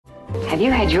Have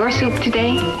you had your soup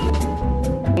today?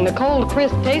 The cold,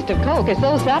 crisp taste of Coke is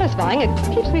so satisfying,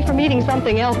 it keeps me from eating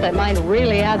something else that might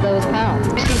really add those pounds.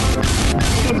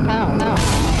 Pounds.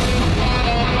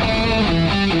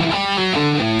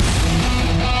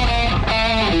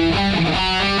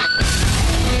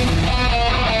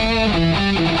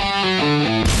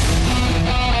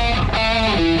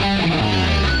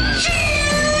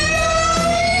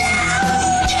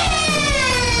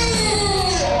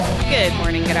 Good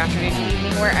morning, good afternoon, good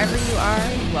evening, wherever you are.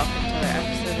 Welcome to another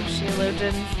episode of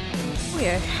Sheologians. We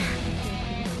are...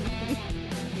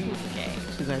 Okay.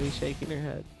 She's already shaking her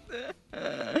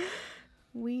head.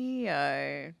 We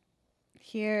are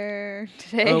here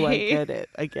today. Oh, I get it.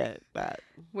 I get that.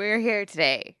 We're here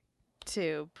today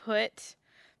to put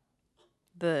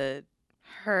the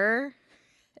her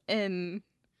in...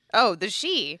 Oh, the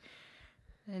she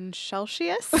in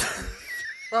Celsius?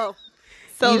 Well...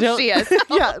 Celsius.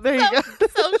 Yeah, there you go.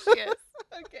 Celsius.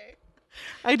 Okay.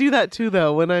 I do that too,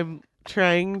 though, when I'm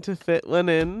trying to fit one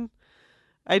in.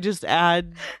 I just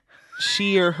add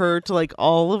she or her to like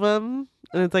all of them.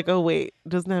 And it's like, oh, wait, it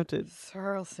doesn't have to.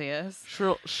 Celsius.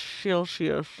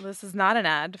 Celsius. This is not an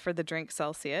ad for the drink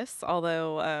Celsius,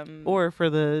 although... Or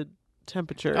for the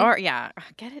temperature. Or, yeah,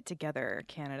 get it together,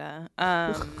 Canada.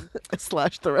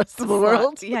 Slash the rest of the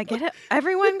world. Yeah, get it.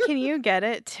 Everyone, can you get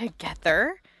it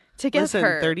together? Listen,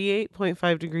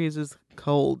 38.5 degrees is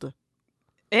cold.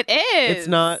 It is. It's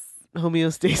not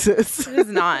homeostasis. It is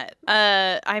not.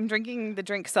 I'm drinking the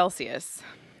drink Celsius.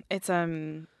 It's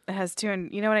it has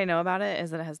 200. You know what I know about it is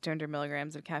that it has 200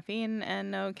 milligrams of caffeine and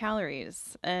no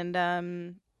calories. And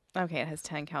okay, it has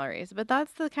 10 calories, but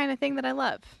that's the kind of thing that I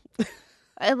love.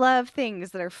 I love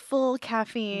things that are full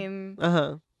caffeine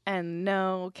and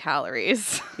no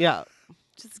calories. Yeah.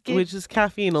 Which is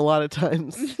caffeine a lot of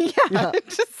times. Yeah.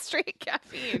 Just straight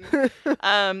caffeine.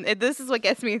 This is what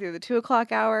gets me through the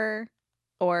 2:00 hour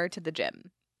or to the gym.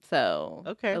 So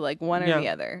okay, like one or the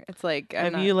other. It's like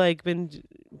have you like been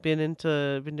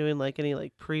doing like any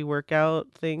like pre-workout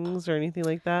things or anything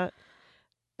like that?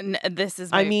 This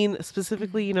is. I mean,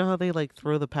 specifically, you know how they like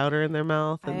throw the powder in their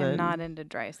mouth, and I'm not into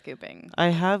dry scooping. I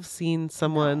have seen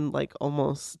someone like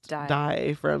almost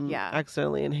die from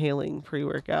accidentally inhaling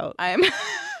pre-workout. I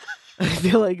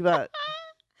feel like that.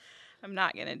 I'm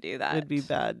not gonna do that. It'd be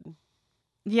bad.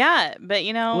 Yeah, but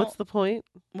you know, what's the point?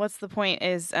 What's the point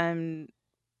is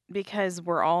because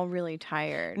we're all really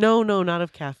tired. No, not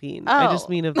of caffeine. I just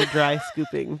mean of the dry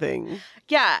scooping thing.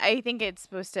 Yeah, I think it's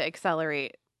supposed to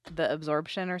accelerate the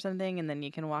absorption or something, and then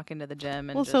you can walk into the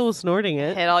gym and so snorting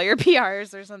it, hit all your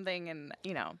PRs or something, and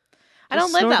you know, I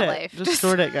don't live that life. Just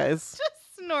snort it, guys.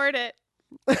 Just snort it.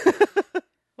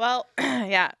 Well,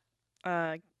 yeah.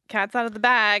 Cat's out of the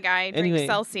bag. I drink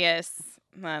Celsius,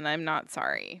 and I'm not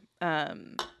sorry.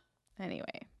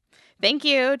 Anyway, thank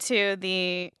you to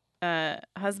the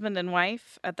husband and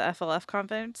wife at the FLF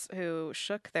conference who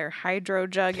shook their hydro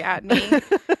jug at me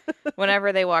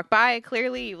whenever they walk by.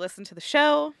 Clearly, you listen to the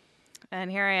show,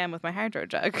 and here I am with my hydro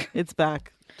jug. It's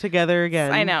back together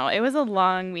again. I know. It was a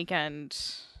long weekend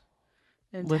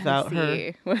in without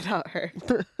Tennessee. Without her.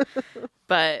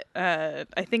 But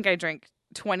I think I drank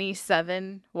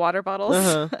 27 water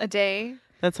bottles a day.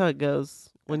 That's how it goes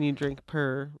when you drink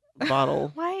per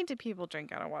bottle. Why do people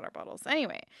drink out of water bottles?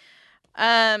 Anyway.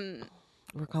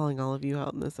 We're calling all of you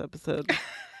out in this episode.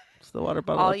 It's the water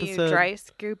bottle episode. All you dry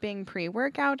scooping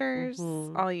pre-workouters,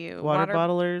 all you water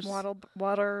bottlers,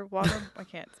 water. I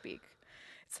can't speak.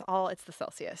 It's the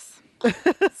Celsius.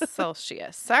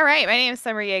 Celsius. All right. My name is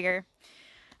Summer Yeager.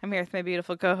 I'm here with my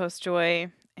beautiful co-host Joy,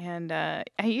 and I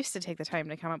used to take the time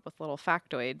to come up with a little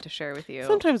factoid to share with you.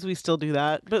 Sometimes we still do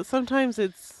that, but sometimes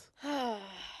it's,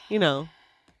 you know,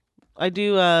 I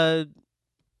do.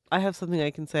 I have something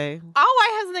I can say. Oh,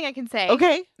 I have something I can say.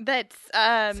 Okay. That's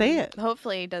say it.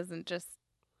 Hopefully doesn't just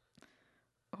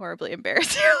horribly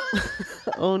embarrass you.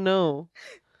 Oh no.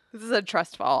 This is a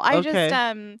trust fall.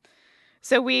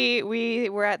 So we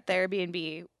were at the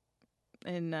Airbnb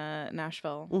in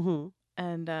Nashville.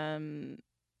 And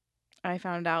I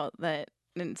found out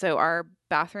so our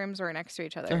bathrooms were next to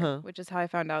each other, which is how I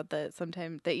found out that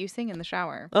sometimes that you sing in the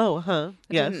shower. I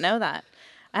didn't know that.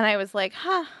 And I was like,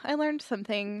 I learned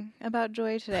something about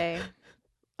Joy today.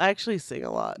 I actually sing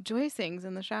a lot. Joy sings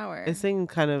in the shower. I sing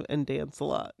kind of and dance a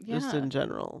lot, just in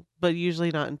general, but usually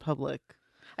not in public.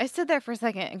 I stood there for a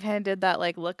second and kind of did that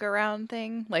like look around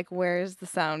thing, like where's the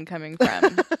sound coming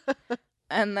from?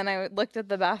 And then I looked at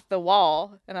the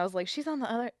wall, and I was like, she's on the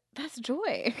other. That's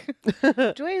Joy.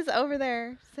 Joy is over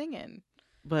there singing.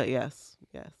 But yes.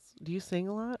 Do you sing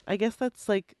a lot? I guess that's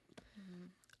like,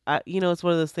 it's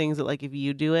one of those things that like if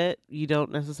you do it, you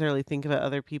don't necessarily think about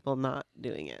other people not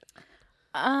doing it.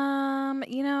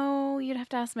 You'd have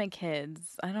to ask my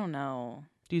kids. I don't know.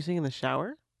 Do you sing in the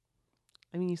shower?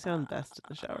 I mean, you sound best in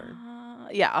the shower.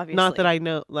 Yeah, obviously. Not that I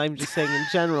know. I'm just saying in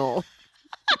general.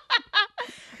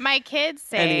 My kids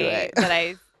say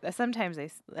that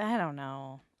I don't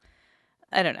know.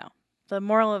 I don't know. The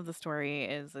moral of the story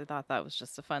is I thought that was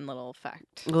just a fun little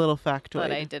fact. A little factoid.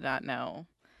 That I did not know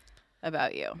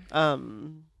about you.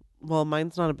 Well,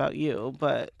 mine's not about you,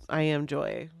 but I am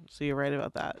Joy. So you're right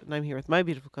about that. And I'm here with my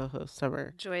beautiful co-host,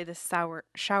 Summer. Joy, the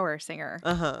shower singer.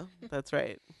 That's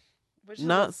right. Which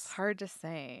is hard to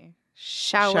say.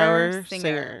 Shower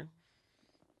singer.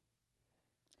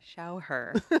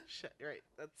 Shower. Right.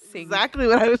 That's exactly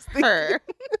what I was thinking.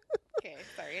 Okay,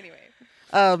 sorry. Anyway.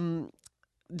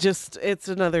 It's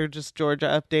another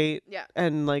Georgia update. Yeah.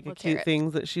 And like a cute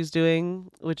things that she's doing,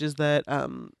 which is that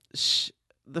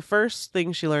the first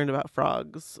thing she learned about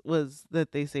frogs was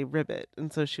that they say ribbit,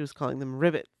 and so she was calling them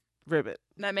ribbit.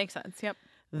 That makes sense. Yep.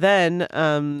 Then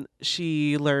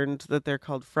she learned that they're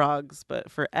called frogs, but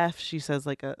for F she says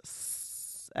like a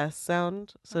S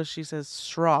sound, so she says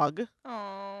shrog.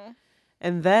 Oh.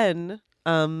 And then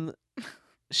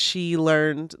she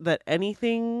learned that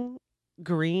anything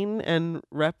green and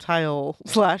reptile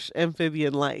 /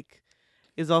 amphibian like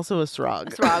is also a srog.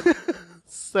 A srog.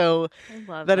 So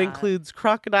that includes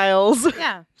crocodiles.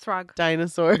 Yeah, srog.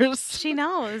 Dinosaurs. She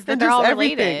knows that they're all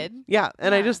related. Yeah,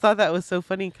 and I just thought that was so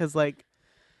funny because, like,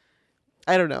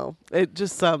 I don't know. It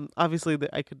just obviously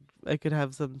I could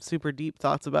have some super deep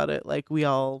thoughts about it. Like we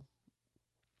all,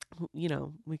 we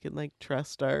can like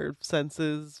trust our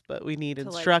senses, but we need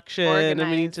instruction and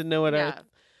we need to know what our.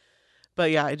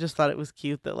 But yeah, I just thought it was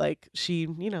cute that like she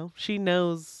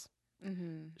knows.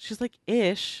 Mm-hmm. She's like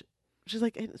ish. She's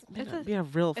like, it's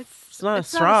not a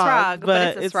srog,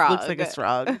 but it looks like a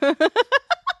srog.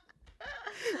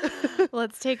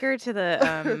 Let's take her to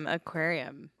the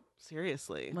aquarium.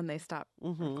 Seriously. When they stop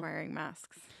requiring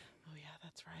masks. Oh, yeah,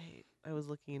 that's right. I was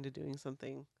looking into doing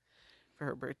something for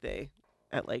her birthday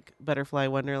at like Butterfly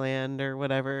Wonderland or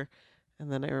whatever.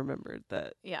 And then I remembered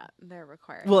that. Yeah, they're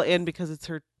required. Well, and because it's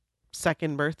her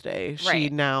second birthday, she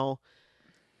now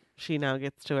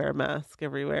gets to wear a mask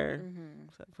everywhere,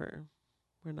 except for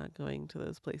we're not going to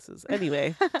those places.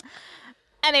 Anyway.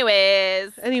 Anyway,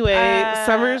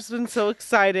 Summer's been so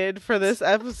excited for this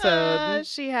episode.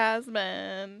 She has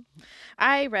been.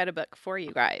 I read a book for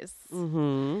you guys.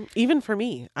 Mm-hmm. Even for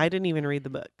me. I didn't even read the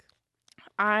book.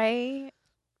 I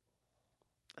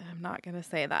am not going to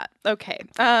say that. Okay.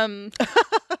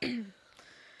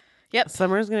 Yep.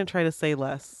 Summer's going to try to say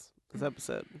less this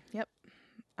episode. Yep.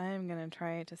 I'm going to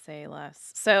try to say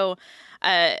less. So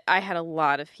I had a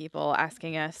lot of people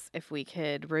asking us if we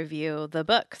could review the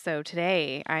book. So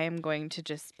today I am going to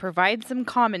just provide some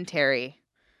commentary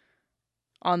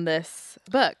on this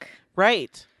book.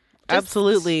 Right.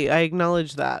 Absolutely. I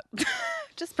acknowledge that.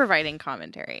 Just providing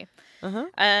commentary. Uh-huh.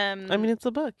 I mean, it's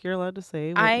a book. You're allowed to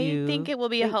say what you think it will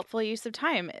be a helpful use of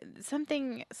time.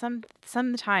 Sometimes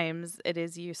it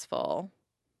is useful.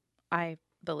 I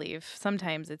believe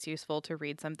sometimes it's useful to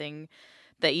read something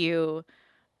that you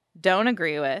don't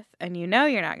agree with and you're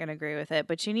not going to agree with it,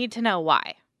 but you need to know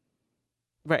why.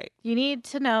 Right. You need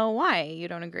to know why you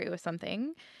don't agree with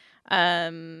something,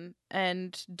 and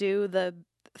do the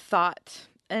thought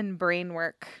and brain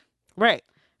work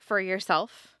for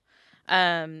yourself.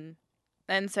 And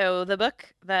so the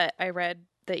book that I read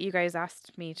that you guys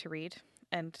asked me to read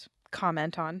and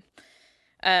comment on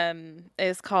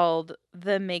is called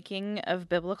The Making of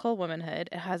Biblical Womanhood.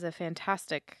 It has a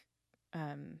fantastic,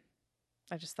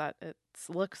 I just thought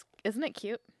isn't it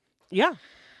cute? Yeah.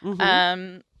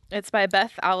 Mm-hmm. It's by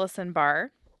Beth Allison Barr,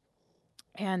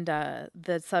 and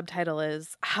the subtitle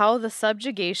is How the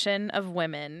Subjugation of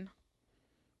Women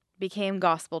Became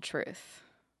Gospel Truth.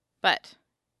 But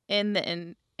in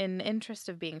the interest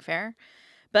of being fair,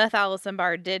 Beth Allison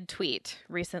Barr did tweet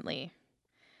recently,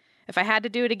 if I had to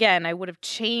do it again, I would have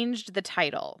changed the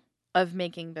title of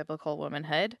Making Biblical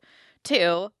Womanhood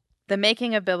to The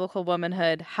Making of Biblical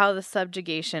Womanhood, How the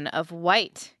Subjugation of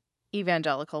White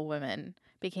Evangelical Women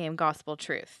Became Gospel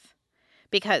Truth.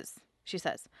 Because, she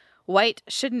says, white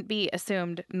shouldn't be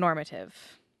assumed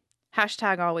normative.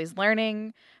 #always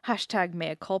learning,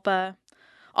 #mea culpa.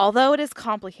 Although it is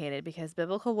complicated because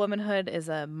biblical womanhood is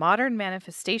a modern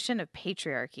manifestation of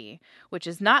patriarchy, which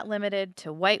is not limited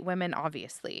to white women,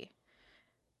 obviously.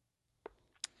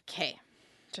 Okay.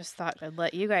 Just thought I'd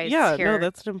let you guys hear. Yeah, no,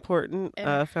 that's an important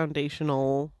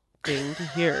foundational thing to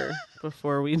hear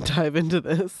before we dive into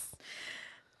this.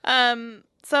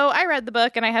 So I read the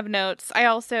book and I have notes. I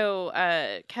also,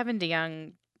 Kevin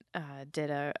DeYoung did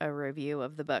a review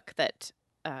of the book that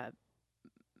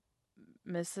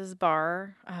Mrs.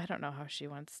 Barr, I don't know how she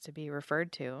wants to be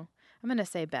referred to. I'm going to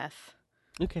say Beth.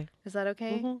 Okay. Is that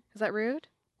okay? Mm-hmm. Is that rude?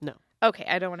 No. Okay,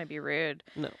 I don't want to be rude.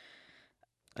 No.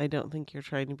 I don't think you're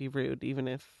trying to be rude, even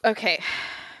if... Okay.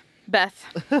 Beth.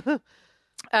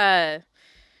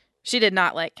 She did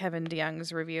not like Kevin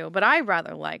DeYoung's review, but I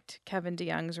rather liked Kevin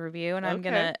DeYoung's review, and I'm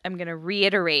gonna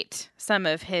reiterate some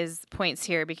of his points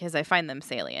here because I find them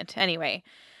salient. Anyway,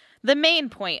 the main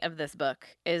point of this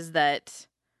book is that,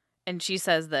 and she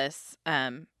says this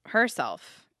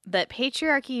herself, that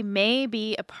patriarchy may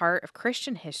be a part of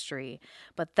Christian history,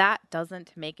 but that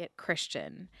doesn't make it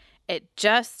Christian. It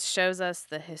just shows us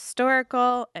the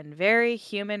historical and very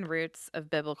human roots of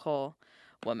biblical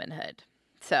womanhood.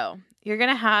 So you're going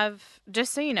to have,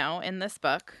 just so you know, in this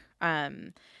book,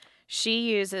 she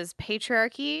uses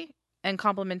patriarchy and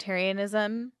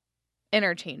complementarianism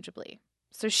interchangeably.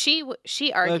 So she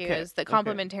argues that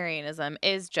complementarianism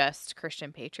is just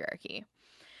Christian patriarchy.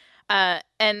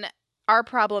 And our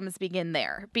problems begin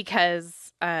there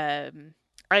because I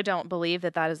don't believe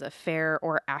that is a fair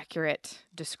or accurate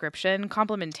description.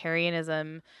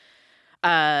 Complementarianism,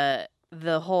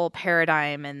 the whole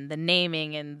paradigm and the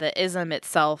naming and the ism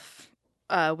itself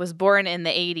was born in the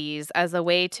 80s as a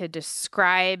way to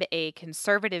describe a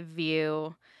conservative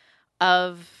view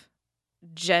of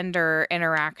gender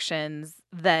interactions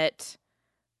that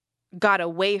got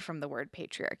away from the word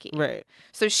patriarchy. Right.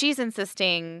 So she's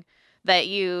insisting that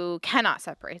you cannot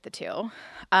separate the two.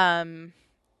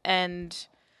 And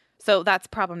so that's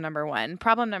problem number one.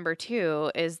 Problem number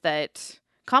two is that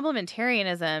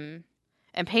complementarianism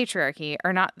and patriarchy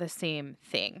are not the same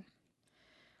thing.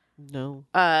 No.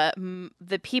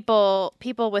 The people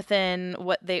within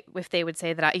if they would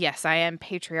say that, yes, I am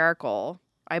patriarchal,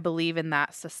 I believe in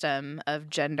that system of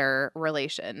gender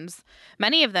relations.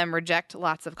 Many of them reject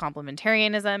lots of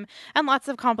complementarianism, and lots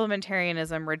of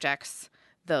complementarianism rejects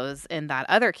those in that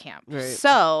other camp. Right.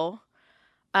 So,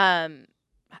 in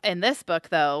this book,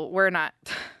 though, we're not...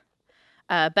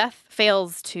 Beth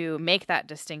fails to make that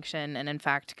distinction and, in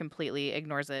fact, completely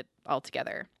ignores it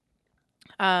altogether.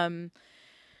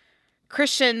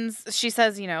 Christians, she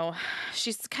says,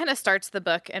 she kind of starts the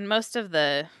book, and most of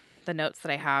the notes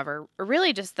that I have are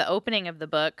really just the opening of the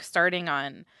book, starting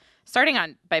on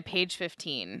by page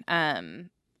 15.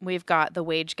 We've got the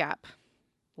wage gap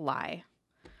lie.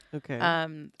 Okay.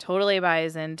 Totally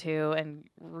buys into and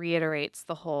reiterates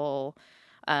the whole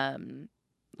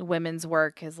women's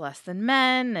work is less than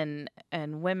men,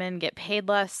 and women get paid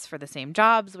less for the same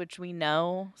jobs, which we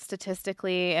know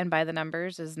statistically and by the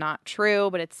numbers is not true,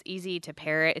 but it's easy to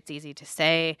parrot. It's easy to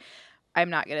say. I'm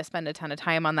not going to spend a ton of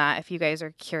time on that. If you guys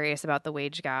are curious about the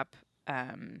wage gap,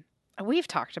 we've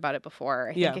talked about it before.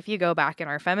 I think if you go back in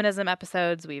our feminism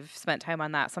episodes, we've spent time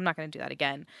on that, so I'm not going to do that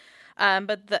again.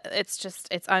 But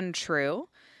it's untrue.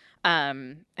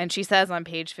 And she says on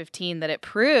page 15 that it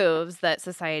proves that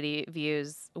society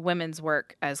views women's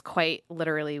work as quite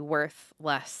literally worth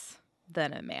less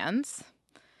than a man's,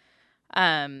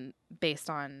 based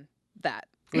on that.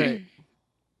 Right.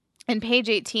 In page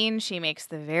 18, she makes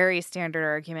the very standard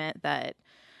argument that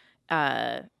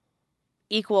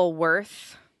equal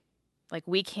worth, like,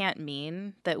 we can't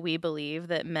mean that we believe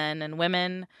that men and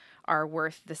women are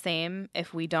worth the same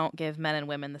if we don't give men and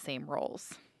women the same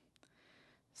roles.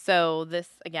 So this,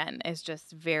 again, is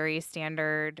just very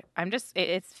standard.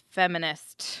 It's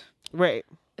feminist. Right.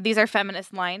 These are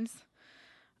feminist lines.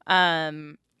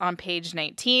 On page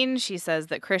 19, she says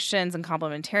that Christians and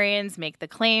complementarians make the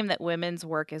claim that women's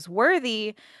work is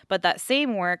worthy, but that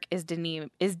same work is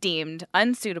deemed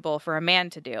unsuitable for a man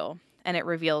to do. And it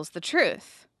reveals the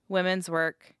truth. Women's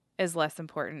work is less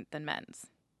important than men's.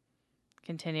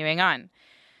 Continuing on.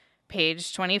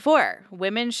 Page 24.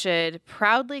 Women should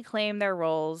proudly claim their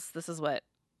roles. This is what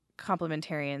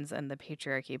complementarians and the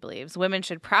patriarchy believes. Women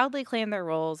should proudly claim their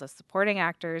roles as supporting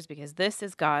actors because this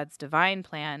is God's divine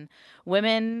plan.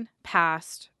 Women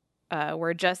past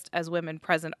were just as women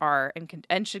present are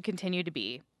and should continue to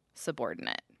be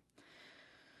subordinate.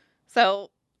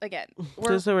 So, again,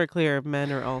 just so we're clear,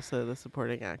 men are also the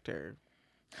supporting actor.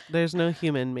 There's no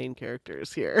human main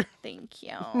characters here. Thank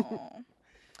you.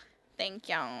 Thank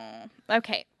you.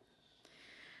 Okay.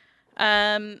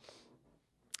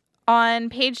 On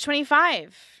page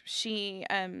 25, she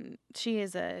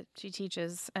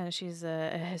teaches. She's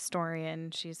a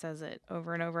historian. She says it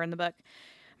over and over in the book.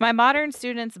 My modern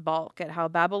students balk at how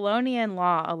Babylonian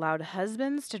law allowed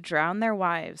husbands to drown their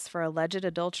wives for alleged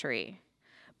adultery,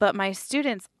 but my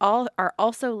students all are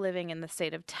also living in the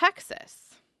state of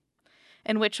Texas,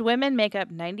 in which women make up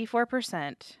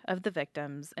 94% of the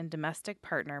victims in domestic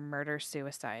partner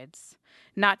murder-suicides,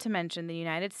 not to mention the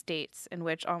United States, in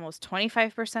which almost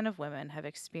 25% of women have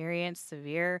experienced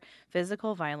severe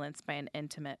physical violence by an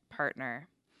intimate partner.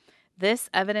 This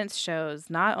evidence shows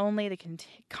not only the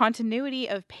continuity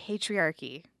of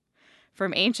patriarchy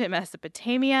from ancient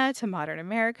Mesopotamia to modern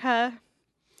America,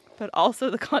 but also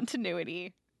the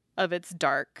continuity of its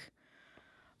dark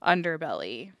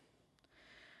underbelly.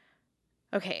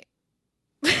 Okay.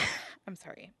 I'm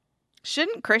sorry.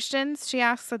 Shouldn't Christians, she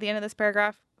asks at the end of this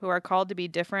paragraph, who are called to be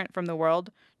different from the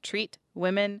world, treat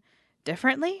women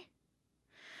differently?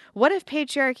 What if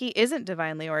patriarchy isn't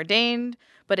divinely ordained,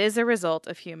 but is a result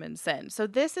of human sin? So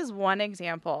this is one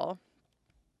example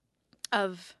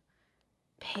of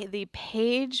the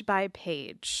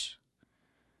page-by-page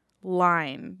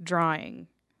line drawing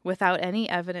without any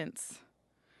evidence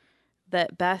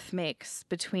that Beth makes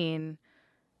between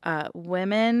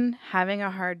women having a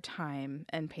hard time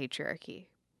and patriarchy.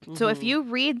 Mm-hmm. So if you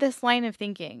read this line of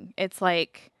thinking, it's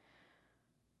like,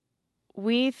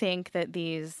 we think that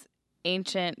these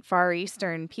ancient Far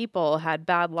Eastern people had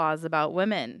bad laws about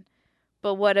women,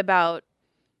 but what about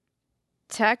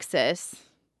Texas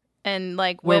and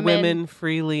like where women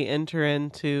freely enter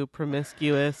into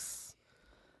promiscuous,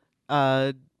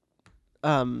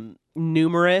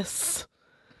 numerous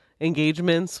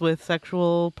engagements with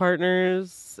sexual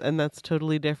partners, and that's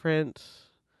totally different.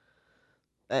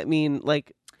 I mean,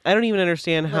 like, I don't even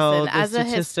understand how the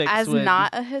statistics as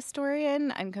not a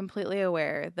historian, I'm completely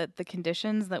aware that the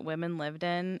conditions that women lived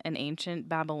in ancient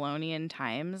Babylonian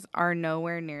times are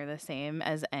nowhere near the same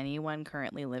as anyone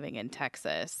currently living in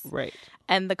Texas. Right.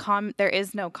 And there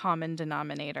is no common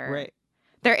denominator. Right.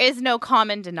 There is no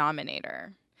common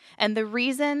denominator. And the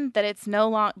reason that it's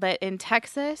that in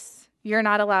Texas you're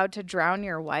not allowed to drown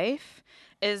your wife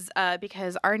is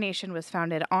because our nation was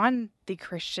founded on the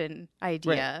Christian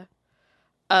idea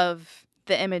of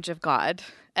the image of God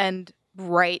and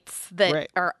rights that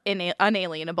are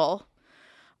unalienable.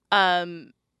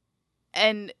 And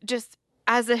just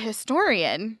as a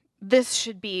historian, this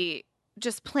should be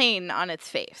just plain on its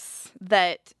face.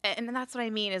 And that's what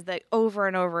I mean, is that over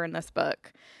and over in this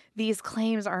book, these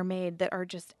claims are made that are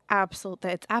just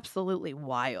it's absolutely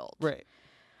wild. Right.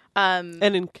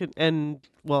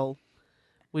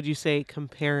 Would you say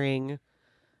comparing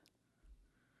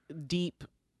deep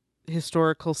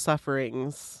historical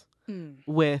sufferings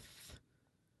with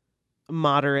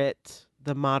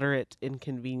the moderate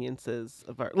inconveniences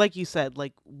of our, like you said,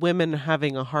 like women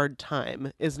having a hard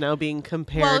time is now being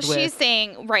compared with. She's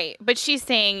saying, but she's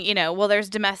saying, there's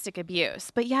domestic abuse.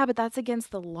 But that's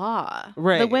against the law.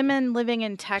 Right. The women living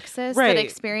in Texas that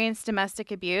experience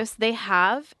domestic abuse, they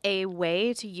have a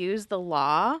way to use the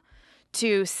law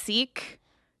to seek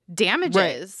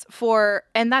damages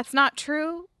and that's not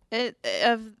true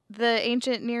of the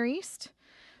ancient Near East.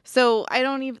 So I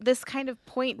don't even, this kind of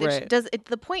point that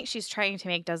the point she's trying to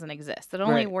make doesn't exist. It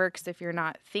only works if you're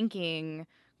not thinking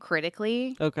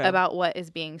critically about what is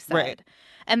being said. Right.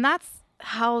 And that's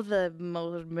how the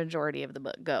majority of the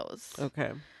book goes.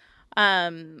 Okay.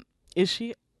 Is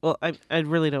she, well, I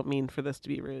really don't mean for this to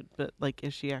be rude, but like,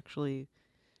 is she actually,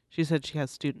 she said she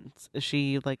has students. Is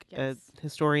she like a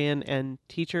historian and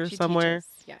teacher somewhere?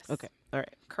 Teaches, yes. Okay. All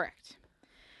right. Correct.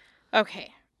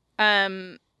 Okay.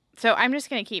 So I'm just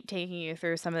going to keep taking you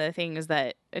through some of the things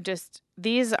that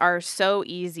these are so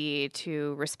easy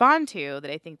to respond to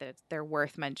that I think that they're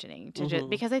worth mentioning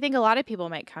because I think a lot of people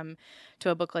might come to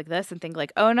a book like this and think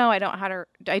like, oh no, I don't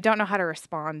know how to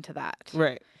respond to that.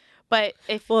 Right. But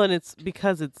and it's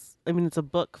because it's a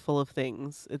book full of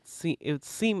things. It's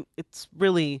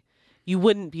really, you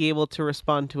wouldn't be able to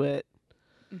respond to it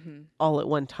all at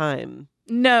one time.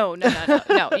 No.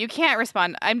 You can't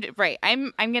respond. I'm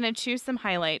going to choose some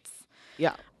highlights.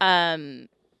 Yeah.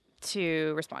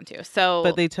 To respond to. So,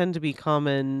 but they tend to be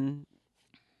common.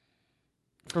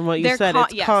 From what you said,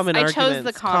 it's common arguments. I chose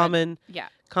the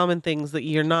common things that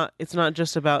you're not. It's not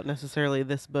just about necessarily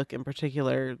this book in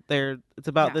particular. It's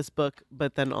about this book,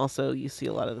 but then also you see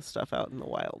a lot of the stuff out in the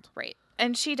wild. Right.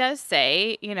 And she does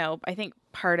say, I think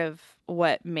part of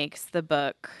what makes the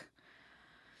book,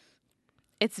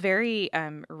 it's very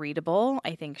readable.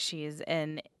 I think she's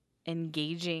an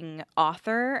engaging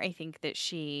author. I think that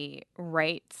she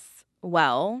writes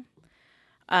well.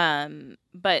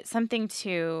 But something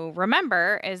to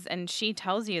remember is, and she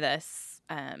tells you this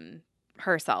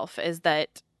herself, is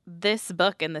that this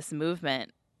book and this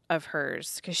movement of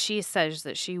hers, because she says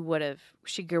that she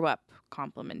grew up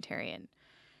complementarian.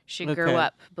 She grew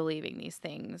up believing these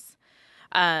things.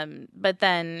 But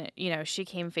then, she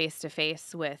came face to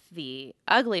face with the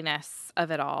ugliness of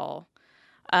it all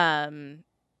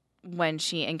when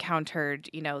she encountered,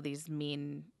 these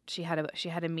mean, she had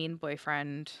a mean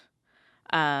boyfriend,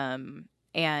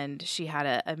 and she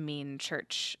had a mean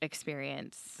church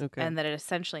experience, and that it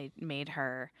essentially made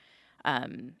her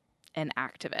an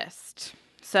activist.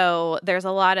 So there's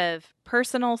a lot of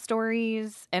personal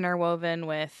stories interwoven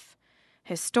with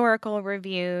historical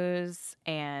reviews,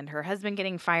 and her husband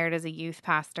getting fired as a youth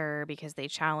pastor because they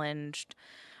challenged,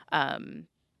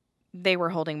 they were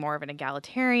holding more of an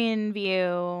egalitarian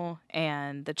view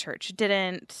and the church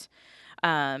didn't.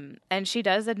 And she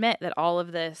does admit that all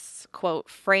of this, quote,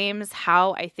 frames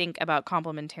how I think about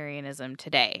complementarianism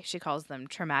today. She calls them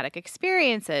traumatic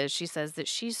experiences. She says that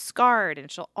she's scarred and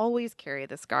she'll always carry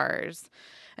the scars.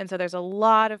 And so there's a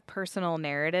lot of personal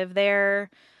narrative there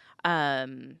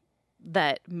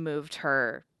that moved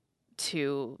her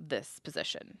to this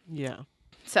position. Yeah.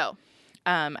 So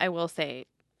I will say,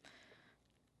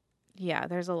 yeah,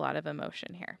 there's a lot of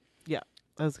emotion here. Yeah.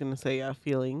 I was going to say,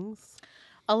 feelings.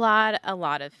 A lot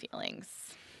of feelings.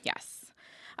 Yes.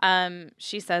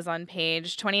 She says on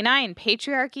page 29,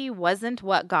 patriarchy wasn't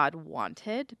what God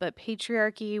wanted, but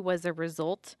patriarchy was a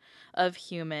result of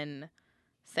human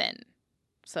sin.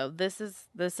 So this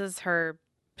is her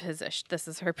position. This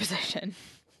is her position.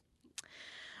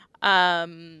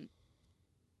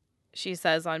 She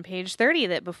says on page 30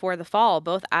 that before the fall,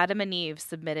 both Adam and Eve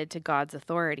submitted to God's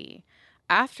authority.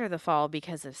 After the fall,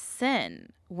 because of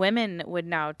sin, women would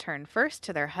now turn first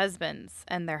to their husbands,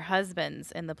 and their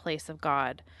husbands, in the place of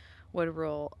God, would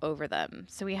rule over them.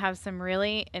 So we have some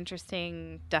really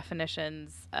interesting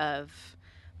definitions of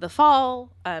the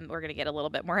fall. We're going to get a little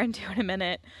bit more into in a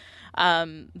minute.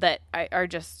 That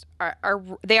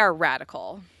they are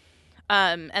radical.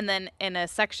 And then in a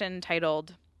section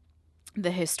titled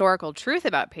 "The Historical Truth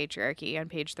About Patriarchy" on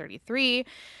page 33,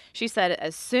 she said,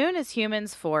 as soon as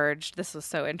humans forged an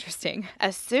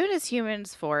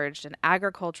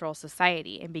agricultural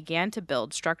society and began to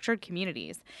build structured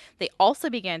communities, they also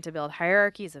began to build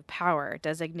hierarchies of power,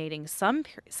 designating some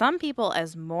people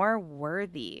as more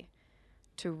worthy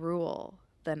to rule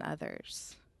than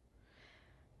others.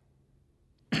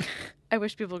 I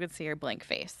wish people could see her blank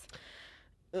face.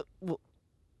 Well,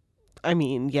 I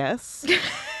mean, yes.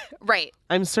 Right.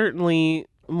 I'm certainly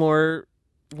more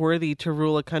worthy to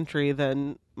rule a country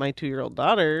than my 2-year-old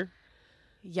daughter.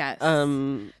 Yes.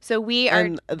 So we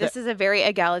are, this is a very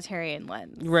egalitarian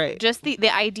lens. Right. Just the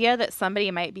idea that somebody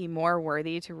might be more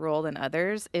worthy to rule than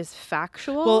others is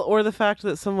factual. Well, or the fact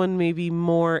that someone may be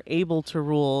more able to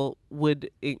rule would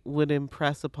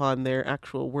impress upon their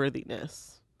actual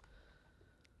worthiness.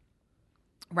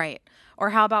 Right. Or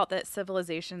how about that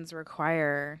civilizations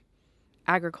require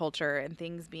agriculture and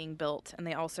things being built, and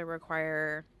they also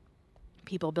require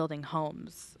people building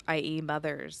homes, i.e.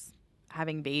 mothers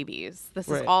having babies. This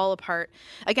is all a part,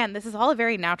 again, this is all a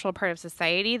very natural part of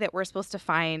society that we're supposed to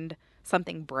find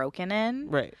something broken in.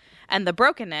 Right. And the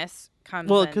brokenness comes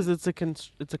because it's a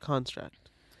construct.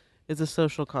 It's a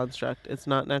social construct. It's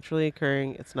not naturally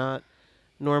occurring. It's not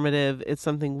normative. It's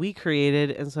something we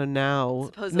created, and so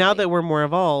now that we're more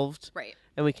evolved, right,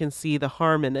 and we can see the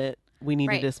harm in it, we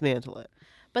need to dismantle it.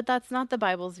 But that's not the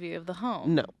Bible's view of the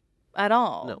home. No. At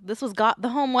all. No. This was the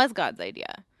home was God's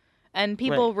idea. And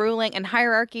people ruling and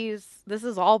hierarchies, this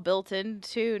is all built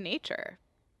into nature.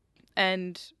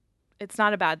 And it's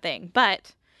not a bad thing.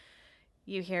 But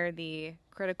you hear the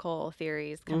critical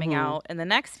theories coming out. In the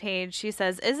next page, she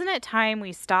says, isn't it time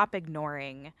we stop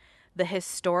ignoring the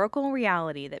historical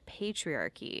reality that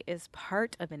patriarchy is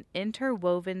part of an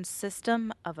interwoven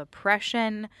system of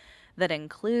oppression that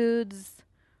includes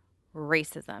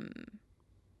racism?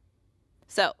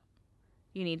 So,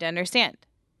 you need to understand,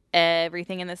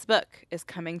 everything in this book is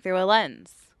coming through a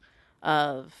lens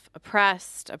of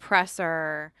oppressed,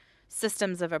 oppressor,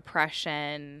 systems of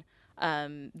oppression,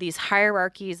 these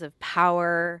hierarchies of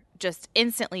power just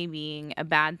instantly being a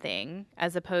bad thing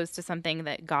as opposed to something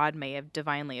that God may have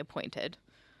divinely appointed.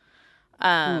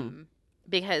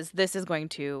 Because this is going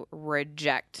to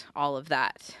reject all of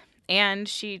that. And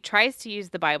she tries to use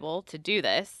the Bible to do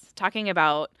this, talking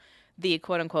about the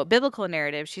quote-unquote biblical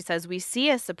narrative. She says, we see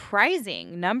a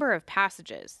surprising number of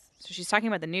passages. So she's talking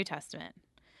about the New Testament.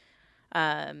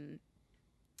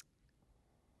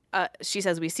 She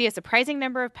says, we see a surprising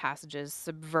number of passages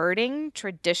subverting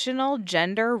traditional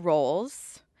gender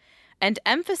roles and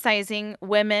emphasizing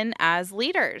women as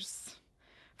leaders.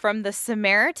 From the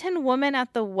Samaritan woman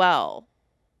at the well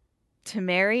to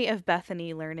Mary of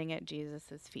Bethany learning at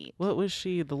Jesus' feet. What was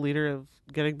she, the leader of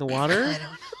getting the water? I don't know.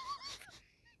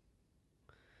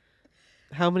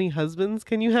 How many husbands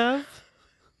can you have?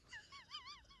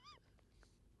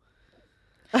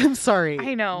 I'm sorry.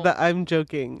 I know. I'm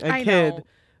joking. I kid. Know.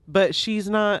 But she's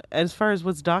not, as far as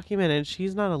what's documented,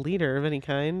 she's not a leader of any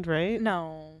kind, right?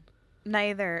 No.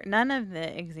 Neither. None of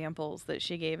the examples that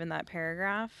she gave in that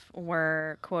paragraph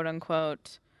were quote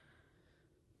unquote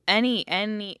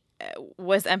any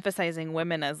was emphasizing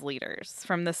women as leaders,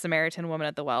 from the Samaritan woman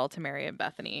at the well to Mary of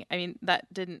Bethany. I mean,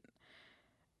 that didn't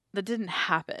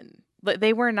happen.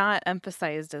 They were not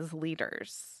emphasized as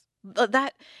leaders.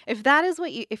 That if that is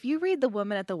what if you read the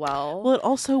woman at the well. Well, it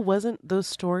also wasn't, those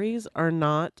stories are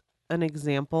not an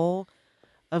example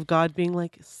of God being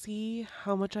like, see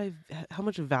how much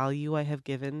value I have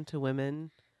given to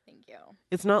women. Thank you.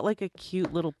 It's not like a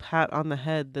cute little pat on the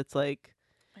head that's like,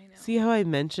 I know. See how I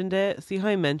mentioned it? See how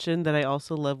I mentioned that I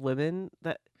also love women?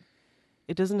 That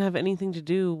it doesn't have anything to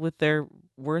do with their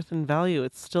worth and value.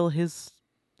 It's still his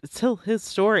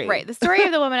story. Right. The story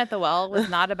of the woman at the well was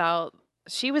not about,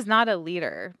 she was not a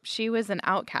leader. She was an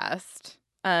outcast.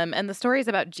 And the story is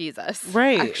about Jesus.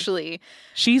 Right. Actually.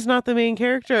 She's not the main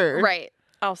character. Right.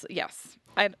 Also, yes.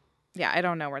 I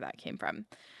don't know where that came from.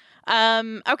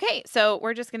 Okay. So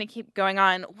we're just going to keep going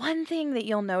on. One thing that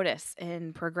you'll notice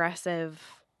in progressive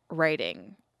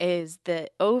writing is the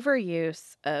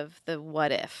overuse of the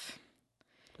what if.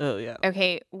 Oh, yeah.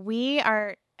 Okay. We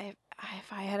are,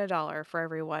 if I had $1 for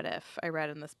every what if I read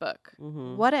in this book,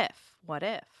 what if, what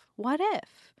if, what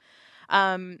if?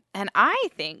 And I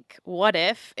think what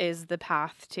if is the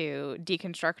path to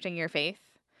deconstructing your faith.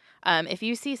 If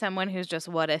you see someone who's just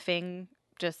what ifing,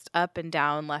 just up and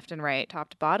down, left and right, top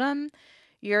to bottom,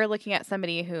 you're looking at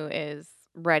somebody who is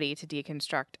ready to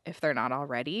deconstruct if they're not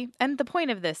already. And the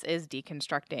point of this is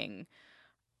deconstructing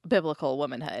biblical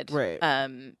womanhood, right?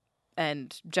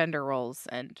 And gender roles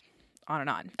and on and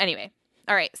on. Anyway,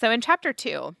 all right. So in chapter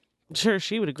 2, sure,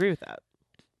 she would agree with that.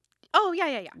 Oh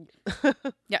yeah.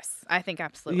 Yes, I think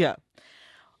absolutely. Yeah.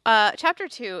 Chapter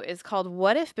 2 is called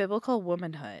 "What If Biblical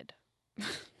Womanhood?"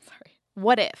 Sorry.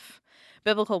 What if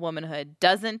biblical womanhood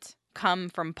doesn't come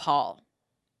from Paul?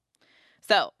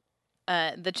 So,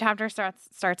 the chapter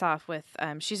starts off with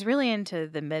she's really into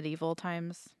the medieval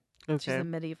times. Okay. She's a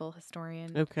medieval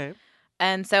historian. Okay.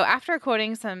 And so after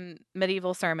quoting some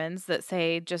medieval sermons that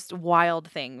say just wild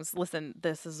things, listen,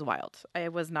 this is wild. I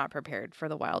was not prepared for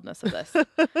the wildness of this.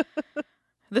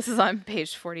 This is on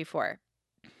page 44.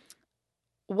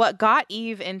 What got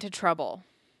Eve into trouble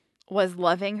was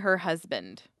loving her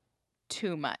husband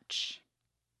too much.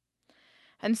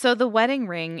 And so the wedding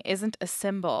ring isn't a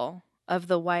symbol of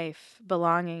the wife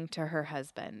belonging to her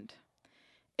husband.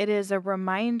 It is a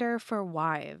reminder for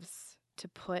wives to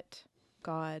put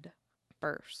God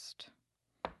first.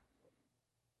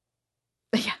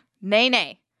 Yeah.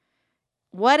 Nay.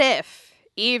 What if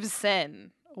Eve's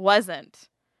sin wasn't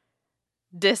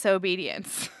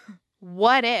disobedience?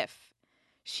 What if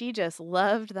she just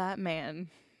loved that man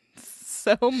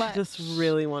so much? She just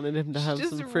really wanted him to have some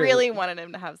fruit. Just really wanted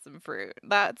him to have some fruit.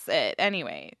 That's it.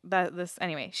 Anyway,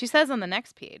 she says on the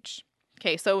next page.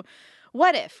 Okay, so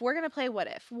what if? We're going to play what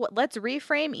if. Let's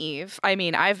reframe Eve. I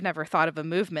mean, I've never thought of a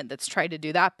movement that's tried to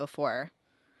do that before.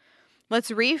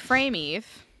 Let's reframe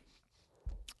Eve.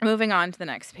 Moving on to the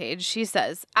next page. She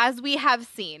says, as we have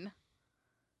seen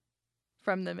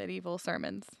from the medieval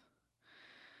sermons,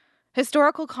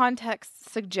 historical context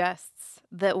suggests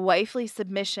that wifely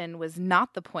submission was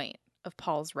not the point of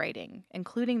Paul's writing,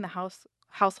 including the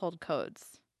household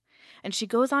codes. And she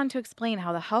goes on to explain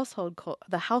how the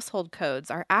household codes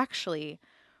are actually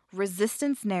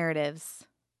resistance narratives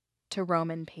to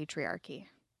Roman patriarchy.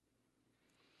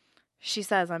 She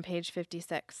says on page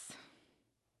 56,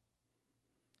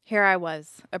 here I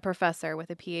was, a professor with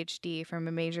a PhD from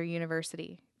a major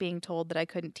university, being told that I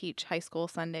couldn't teach high school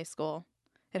Sunday school.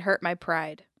 It hurt my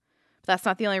pride. But that's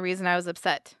not the only reason I was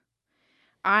upset.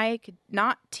 I could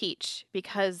not teach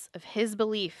because of his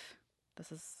belief,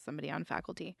 this is somebody on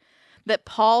faculty, that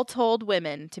Paul told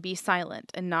women to be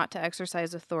silent and not to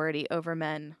exercise authority over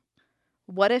men.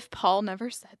 What if Paul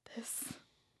never said this?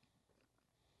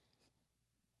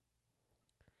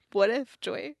 What if,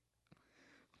 Joy?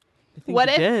 I think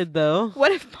he did, though.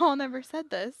 What if Paul never said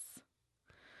this?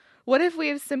 What if we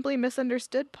have simply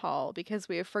misunderstood Paul because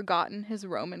we have forgotten his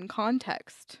Roman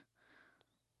context?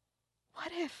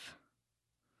 What if?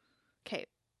 Okay,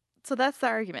 so that's the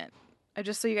argument.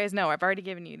 Just so you guys know, I've already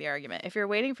given you the argument. If you're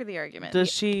waiting for the argument.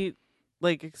 Does she,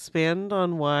 expand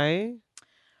on why?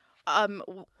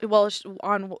 Well,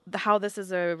 on how this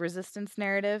is a resistance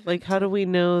narrative. How do we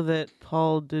know that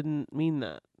Paul didn't mean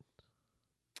that?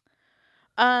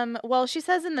 Well, she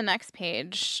says in the next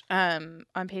page, on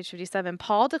page 57,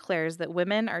 Paul declares that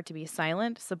women are to be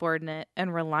silent, subordinate,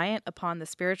 and reliant upon the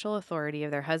spiritual authority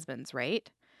of their husbands, right?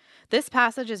 This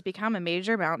passage has become a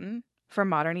major mountain for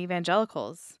modern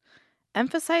evangelicals,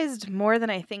 emphasized more than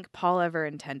I think Paul ever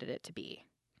intended it to be.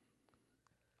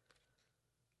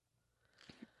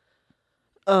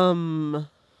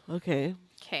 Okay.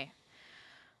 Okay.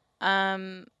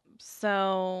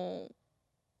 So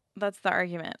that's the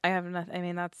argument. I have nothing. I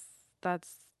mean, that's.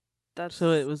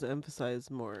 So it was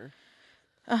emphasized more.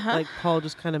 Like Paul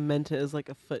just kind of meant it as like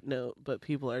a footnote, but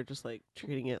people are just like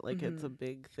treating it like it's a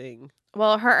big thing.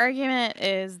 Well, her argument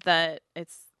is that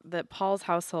Paul's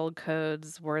household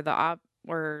codes were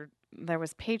were there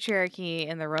was patriarchy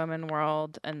in the Roman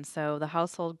world, and so the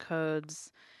household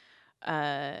codes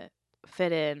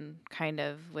fit in kind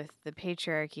of with the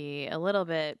patriarchy a little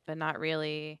bit, but not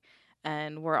really.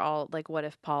 And we're all like, what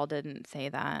if Paul didn't say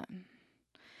that?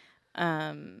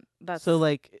 That's so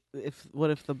like what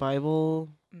if the Bible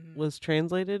was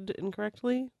translated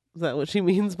incorrectly? Is that what she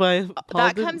means by Paul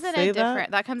that comes in a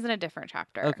different that comes in a different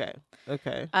chapter. Okay.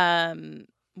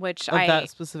 Which of that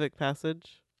specific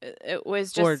passage? It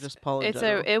was just, or just Paul in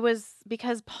general? It was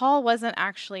because Paul wasn't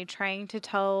actually trying to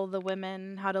tell the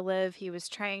women how to live. He was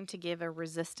trying to give a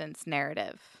resistance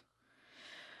narrative.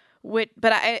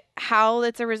 How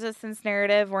it's a resistance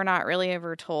narrative, we're not really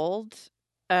ever told.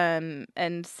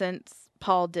 And since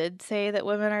Paul did say that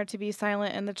women are to be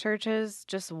silent in the churches,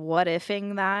 just what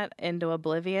ifing that into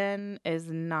oblivion is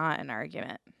not an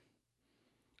argument.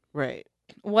 Right.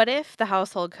 What if the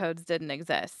household codes didn't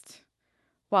exist?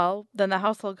 Well, then the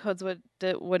household codes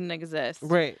wouldn't exist.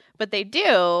 Right. But they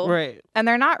do. Right. And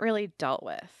they're not really dealt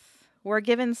with. We're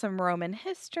given some Roman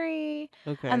history.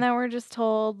 Okay. And then we're just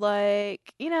told,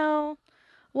 like,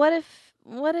 what if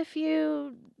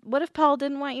Paul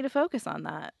didn't want you to focus on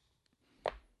that?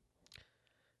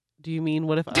 Do you mean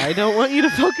what if I don't want you to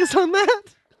focus on that?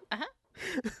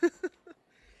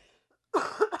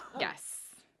 Yes.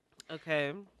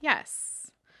 Okay. Yes.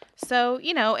 So,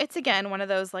 it's again one of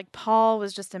those like Paul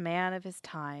was just a man of his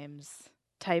times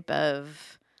type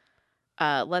of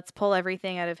let's pull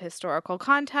everything out of historical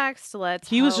context.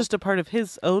 He was just a part of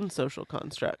his own social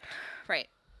construct. Right.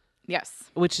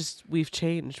 Yes. Which is we've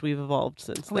changed. We've evolved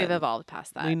since then. We've evolved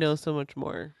past that. We know so much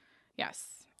more. Yes.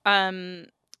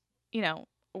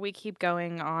 We keep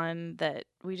going on that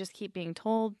we just keep being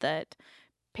told that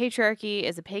patriarchy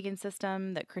is a pagan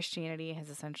system that Christianity has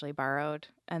essentially borrowed,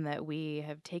 and that we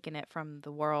have taken it from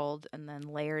the world and then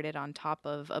layered it on top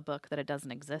of a book that it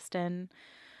doesn't exist in.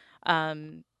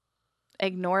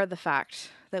 Ignore the fact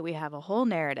that we have a whole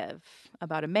narrative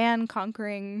about a man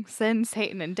conquering sin,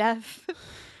 Satan, and death.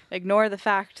 Ignore the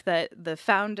fact that the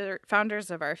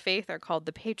founders of our faith are called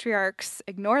the patriarchs.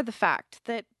 Ignore the fact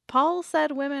that Paul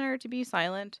said women are to be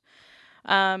silent.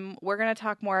 We're going to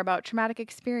talk more about traumatic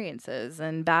experiences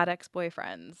and bad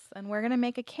ex-boyfriends. And we're going to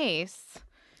make a case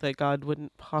that God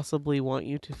wouldn't possibly want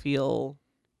you to feel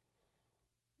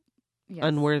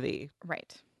unworthy.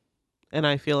 Right. And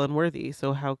I feel unworthy.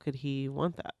 So how could he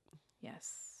want that?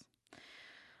 Yes.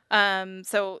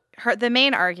 So the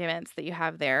main arguments that you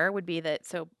have there would be that,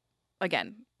 so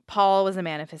again, Paul was a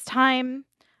man of his time.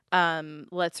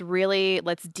 Let's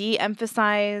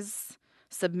de-emphasize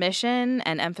submission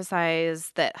and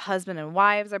emphasize that husband and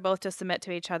wives are both to submit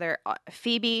to each other.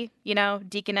 Phoebe,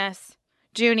 deaconess.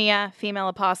 Junia, female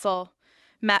apostle.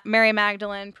 Mary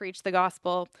Magdalene preached the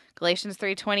gospel. Galatians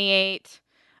 3:28.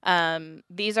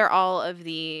 These are all of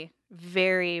the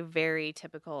very, very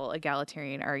typical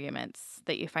egalitarian arguments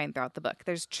that you find throughout the book.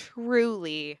 There's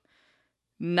truly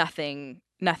nothing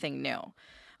new.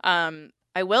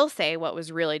 I will say what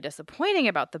was really disappointing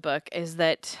about the book is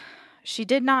that she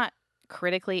did not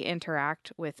critically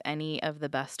interact with any of the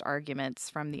best arguments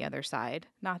from the other side.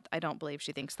 I don't believe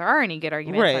she thinks there are any good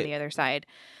arguments on the other side.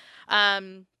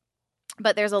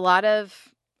 But there's a lot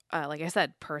of, like I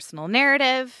said, personal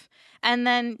narrative. And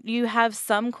then you have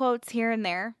some quotes here and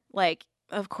there. Like,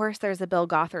 of course, there's a Bill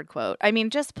Gothard quote. I mean,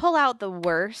 just pull out the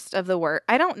worst of the worst.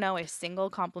 I don't know a single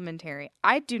complimentary.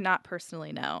 I do not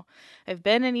personally know. I've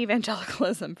been in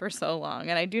evangelicalism for so long,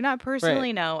 and I do not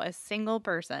personally know a single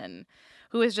person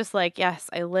who is just like, yes,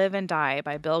 I live and die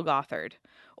by Bill Gothard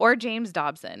or James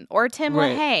Dobson or Tim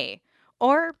LaHaye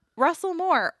or Russell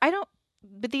Moore.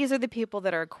 But these are the people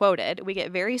that are quoted. We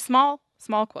get very small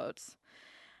quotes.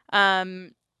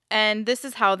 And this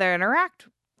is how they're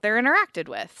interacted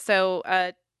with. So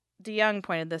DeYoung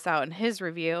pointed this out in his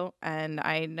review, and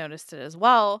I noticed it as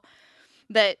well,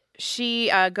 that she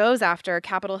goes after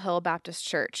Capitol Hill Baptist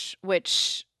Church,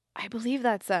 which I believe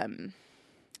that's the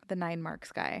 9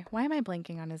 Marks guy. Why am I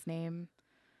blanking on his name?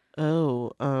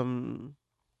 Oh,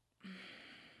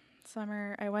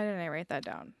 Summer. Why didn't I write that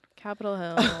down? Capitol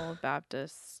Hill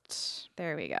Baptist.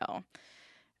 There we go.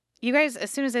 you guys,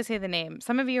 as soon as I say the name,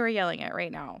 some of you are yelling it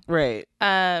right now. Right.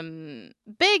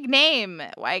 Big name.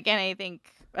 Why can't I think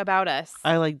about us?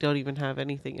 I don't even have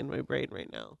anything in my brain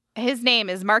right now. His name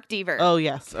is Mark Deaver. Oh,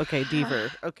 yes. Okay,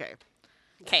 Deaver. Okay.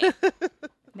 Okay.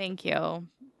 Thank you,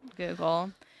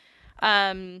 Google.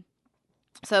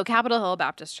 So Capitol Hill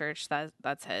Baptist Church,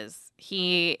 that's his.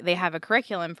 They have a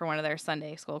curriculum for one of their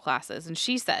Sunday school classes, and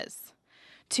she says,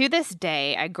 "To this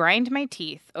day, I grind my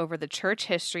teeth over the church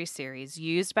history series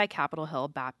used by Capitol Hill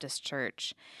Baptist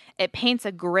Church. It paints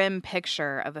a grim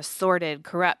picture of a sordid,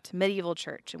 corrupt medieval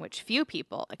church in which few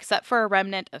people, except for a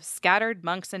remnant of scattered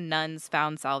monks and nuns,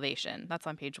 found salvation." That's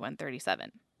on page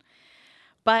 137.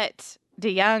 But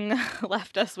DeYoung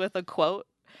left us with a quote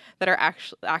that are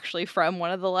actually from one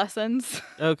of the lessons.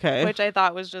 Okay. Which I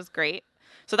thought was just great.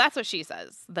 So that's what she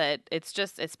says, that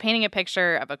it's painting a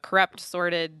picture of a corrupt,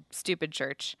 sordid, stupid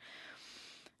church.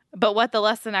 But what the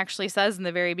lesson actually says in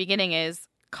the very beginning is,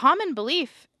 common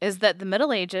belief is that the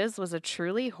Middle Ages was a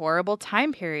truly horrible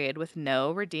time period with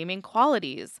no redeeming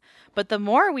qualities. But the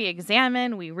more we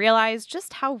examine, we realize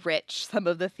just how rich some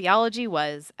of the theology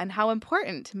was and how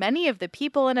important many of the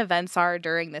people and events are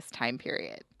during this time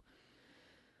period.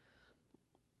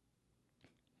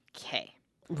 Okay.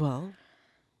 Well,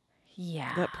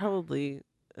 yeah. That probably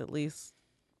at least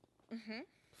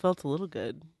felt a little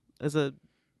good as a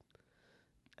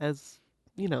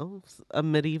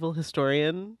medieval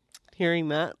historian hearing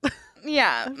that.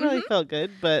 Yeah. It really felt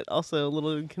good, but also a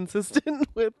little inconsistent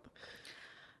with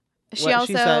she what also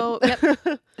she said.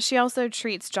 Yep, she also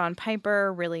treats John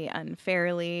Piper really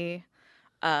unfairly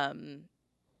in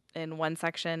one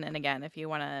section. And again, if you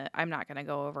want to, I'm not going to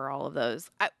go over all of those.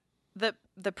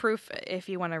 The proof, if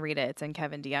you want to read it, it's in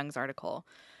Kevin DeYoung's article.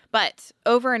 But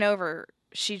over and over,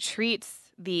 she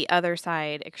treats the other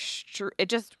side it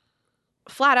just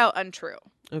flat out untrue.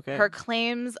 Okay. Her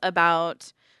claims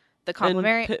about the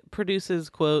complementary and produces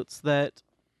quotes that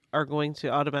are going to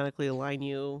automatically align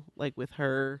you with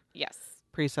her yes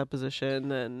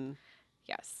presupposition and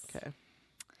yes. Okay.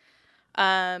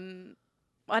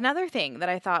 Another thing that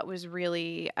I thought was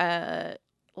really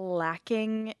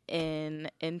lacking in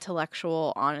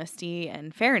intellectual honesty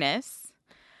and fairness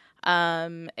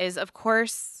is, of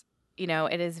course,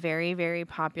 it is very, very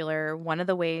popular. One of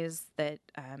the ways that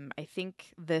I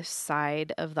think this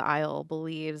side of the aisle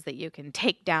believes that you can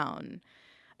take down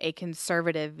a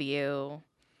conservative view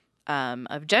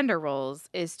of gender roles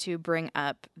is to bring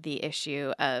up the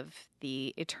issue of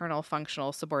the eternal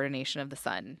functional subordination of the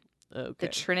Son, the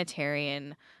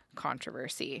Trinitarian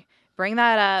controversy. Bring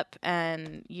that up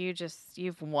and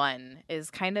you've won is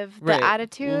kind of the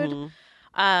attitude,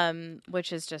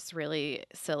 which is just really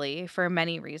silly for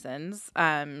many reasons.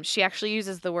 She actually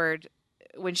uses the word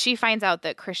when she finds out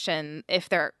that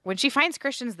when she finds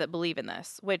Christians that believe in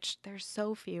this, which there's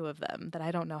so few of them that I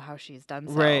don't know how she's done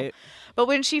so. Right. But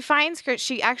when she finds,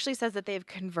 she actually says that they've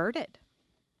converted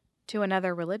to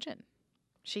another religion.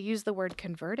 She used the word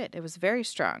converted. It was very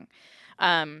strong.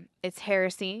 It's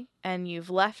heresy, and you've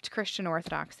left Christian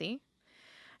orthodoxy.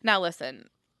 Now, listen,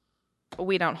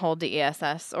 we don't hold to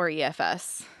ESS or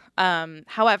EFS.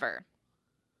 However,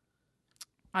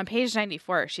 on page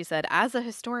 94, she said, "As a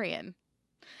historian,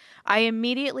 I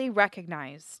immediately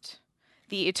recognized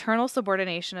the eternal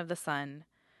subordination of the Son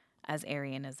as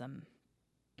Arianism."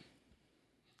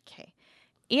 Okay.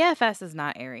 EFS is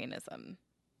not Arianism.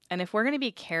 And if we're going to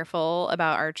be careful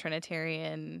about our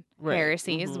Trinitarian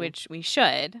heresies, which we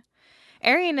should,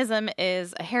 Arianism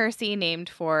is a heresy named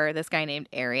for this guy named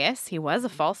Arius. He was a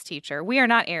false teacher. We are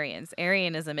not Arians.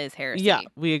 Arianism is heresy. Yeah,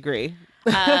 we agree.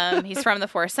 He's from the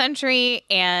 4th century,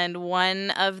 and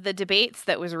one of the debates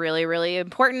that was really, really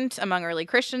important among early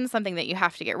Christians, something that you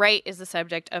have to get right, is the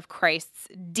subject of Christ's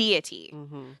deity.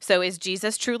 So is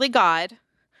Jesus truly God,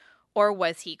 or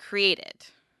was he created?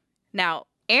 Now,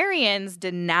 Arians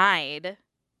denied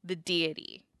the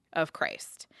deity of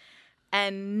Christ,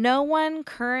 and no one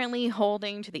currently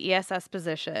holding to the ESS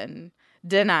position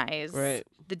denies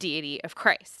the deity of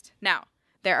Christ. Now,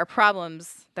 there are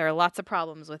problems. There are lots of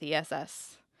problems with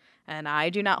ESS, and I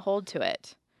do not hold to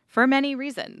it for many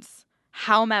reasons.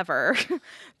 However,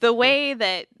 the way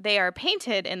that they are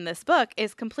painted in this book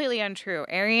is completely untrue.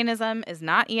 Arianism is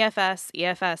not EFS.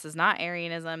 EFS is not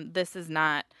Arianism. This is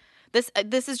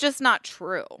just not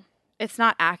true. It's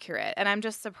not accurate, and I'm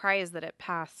just surprised that it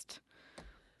passed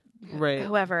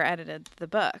whoever edited the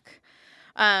book.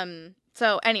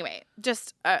 So anyway,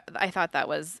 just I thought that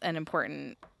was an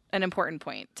important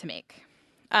point to make.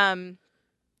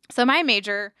 So my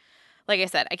major, like I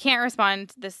said, I can't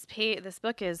respond. This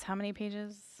book is how many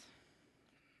pages?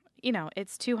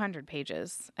 it's 200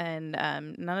 pages, and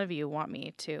none of you want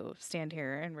me to stand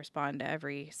here and respond to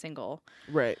every single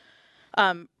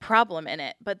problem in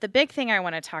it. But the big thing I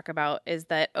want to talk about is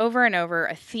that over and over,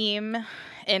 a theme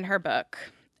in her book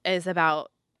is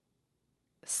about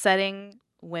setting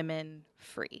women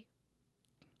free.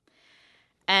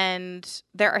 And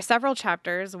there are several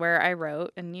chapters where I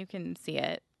wrote, and you can see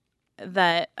it,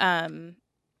 that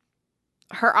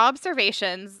her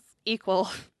observations equal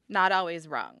not always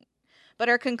wrong, but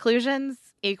her conclusions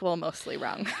equal mostly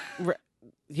wrong.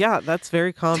 Yeah, that's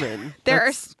very common.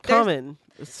 That's common.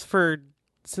 It's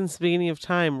since the beginning of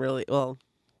time, really. Well,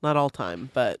 not all time,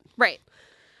 but... Right.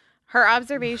 Her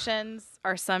observations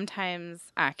are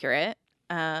sometimes accurate,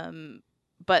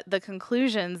 but the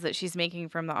conclusions that she's making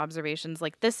from the observations,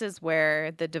 like, this is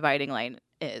where the dividing line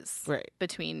is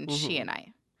between she and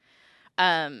I.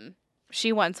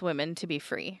 She wants women to be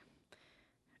free,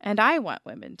 and I want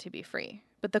women to be free.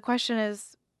 But the question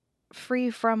is, free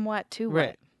from what to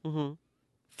what? Mm-hmm.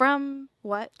 From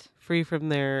what? Free from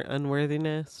their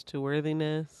unworthiness to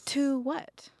worthiness. To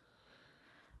what?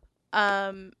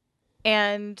 And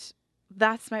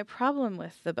that's my problem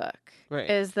with the book,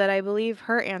 is that I believe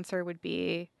her answer would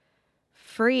be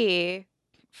free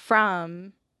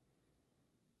from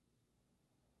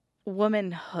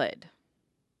womanhood.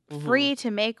 Free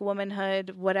to make womanhood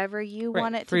whatever you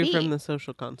want it to be. Free from the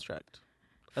social construct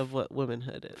of what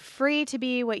womanhood is. Free to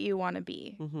be what you want to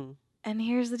be. And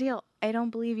here's the deal. I don't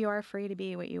believe you are free to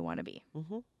be what you want to be.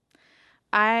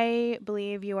 I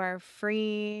believe you are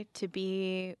free to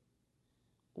be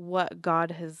what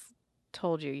God has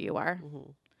told you are.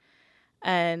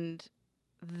 And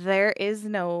there is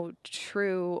no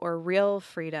true or real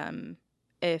freedom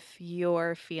if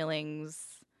your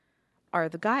feelings are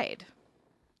the guide.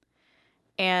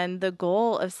 And the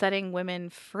goal of setting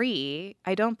women free,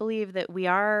 I don't believe that we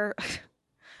are...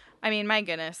 I mean, my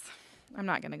goodness, I'm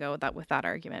not going to go with that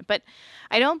argument. But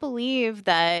I don't believe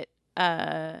that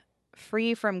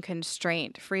free from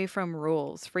constraint, free from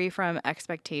rules, free from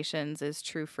expectations is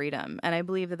true freedom. And I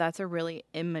believe that that's a really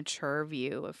immature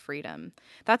view of freedom.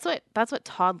 That's what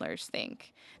toddlers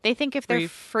think. They think if they're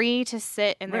free to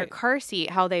sit in their car seat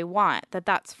how they want,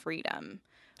 that's freedom.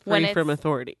 Free from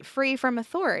authority. Free from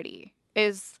authority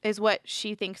is what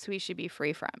she thinks we should be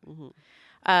free from.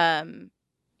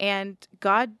 And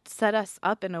God set us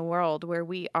up in a world where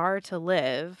we are to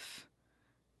live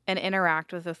and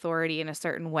interact with authority in a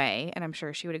certain way, and I'm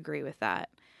sure she would agree with that.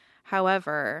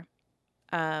 However,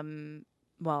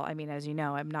 well, I mean, as you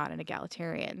know, I'm not an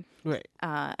egalitarian.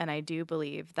 And I do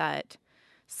believe that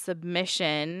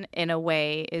submission in a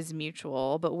way is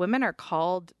mutual, but women are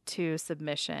called to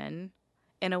submission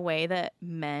in a way that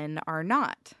men are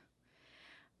not.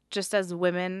 Just as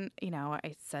women,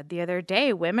 I said the other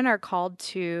day, women are called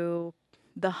to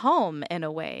the home in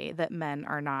a way that men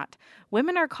are not.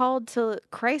 Women are called to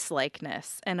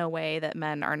Christ-likeness in a way that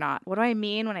men are not. What do I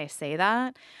mean when I say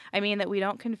that? I mean that we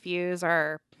don't confuse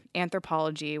our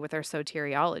anthropology with our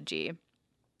soteriology.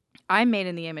 I'm made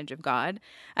in the image of God,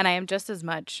 and I am just as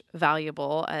much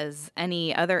valuable as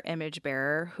any other image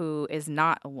bearer who is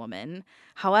not a woman.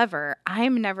 However,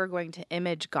 I'm never going to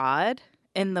image God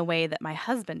in the way that my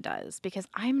husband does, because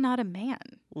I'm not a man.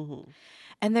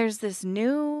 And there's this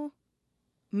new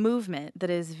movement that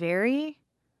is very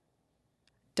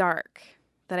dark,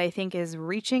 that I think is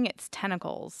reaching its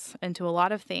tentacles into a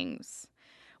lot of things,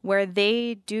 where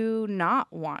they do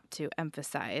not want to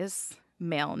emphasize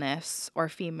maleness or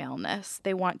femaleness.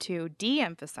 They want to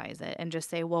de-emphasize it and just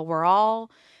say, well, we're all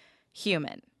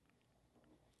human.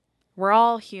 We're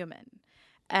all human.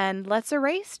 And let's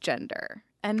erase gender.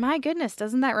 And my goodness,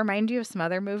 doesn't that remind you of some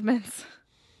other movements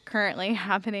currently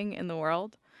happening in the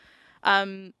world?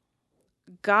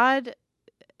 God,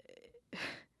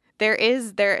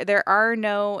 there are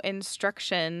no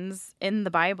instructions in the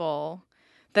Bible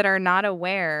that are not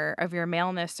aware of your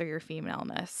maleness or your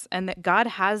femaleness, and that God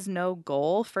has no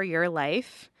goal for your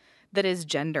life that is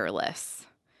genderless.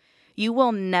 You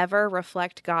will never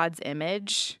reflect God's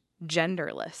image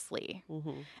genderlessly.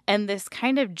 And this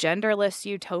kind of genderless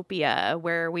utopia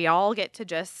where we all get to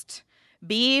just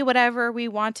be whatever we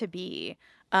want to be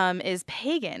is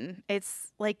pagan. It's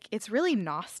really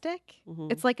Gnostic.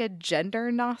 It's like a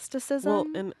gender Gnosticism. Well,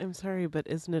 and I'm sorry, but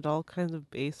isn't it all kind of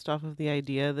based off of the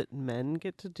idea that men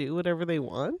get to do whatever they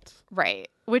want? Right.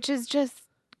 Which is just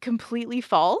completely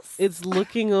false. It's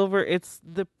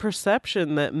the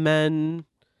perception that men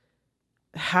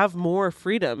have more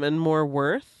freedom and more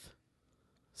worth.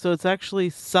 So it's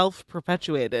actually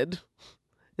self-perpetuated.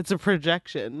 It's a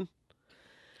projection.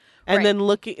 And then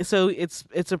looking, so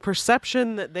it's a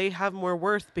perception that they have more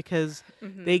worth because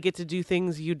they get to do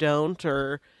things you don't,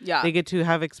 or they get to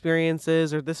have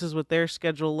experiences, or this is what their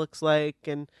schedule looks like.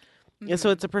 And so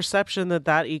it's a perception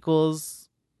that equals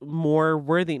more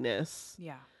worthiness.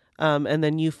 Yeah. And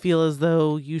then you feel as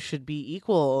though you should be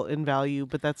equal in value,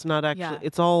 but that's not actually,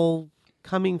 it's all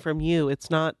coming from you. It's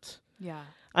not,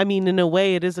 I mean, in a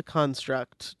way it is a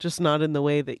construct, just not in the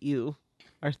way that you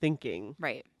are thinking.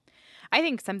 Right. I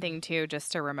think something too,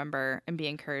 just to remember and be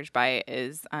encouraged by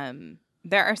is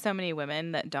there are so many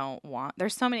women that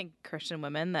there's so many Christian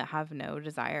women that have no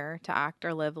desire to act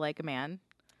or live like a man.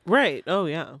 Right. Oh,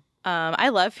 yeah. I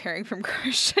love hearing from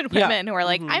Christian women who are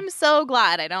like, I'm so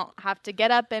glad I don't have to get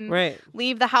up and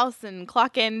leave the house and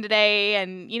clock in today.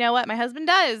 And you know what? My husband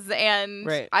does.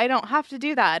 And I don't have to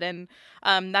do that. And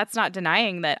that's not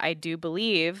denying that I do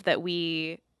believe that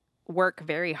we work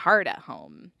very hard at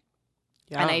home.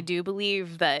 Yeah. And I do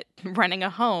believe that running a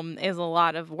home is a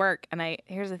lot of work. And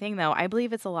here's the thing, though. I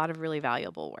believe it's a lot of really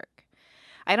valuable work.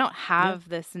 I don't have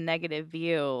this negative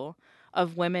view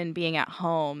of women being at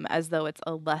home as though it's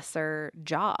a lesser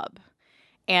job.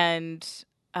 And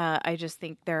I just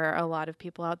think there are a lot of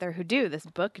people out there who do. This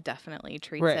book definitely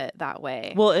treats it that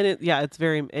way. Well, and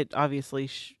it obviously,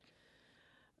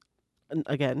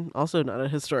 again, also not a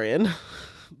historian,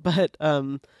 but,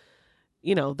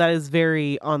 that is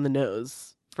very on the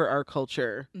nose for our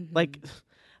culture. Like,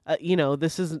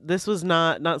 this was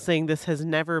not saying this has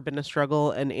never been a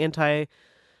struggle, and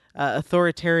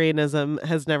authoritarianism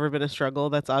has never been a struggle.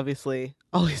 That's obviously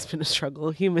always been a struggle.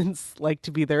 Humans like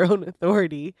to be their own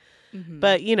authority.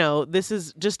 But, this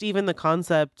is just even the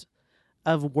concept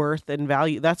of worth and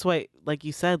value. That's why, like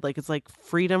you said, like, it's like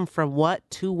freedom from what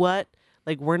to what.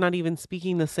 Like, we're not even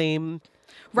speaking the same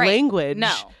language.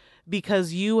 No.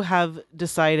 Because you have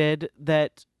decided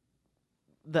that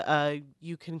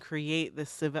you can create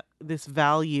this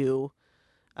value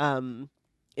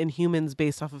in humans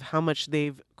based off of how much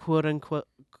they've quote unquote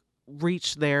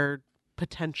reached their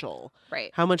potential,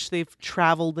 how much they've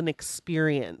traveled and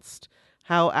experienced,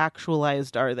 how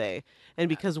actualized are they. And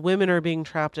because women are being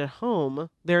trapped at home,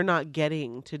 they're not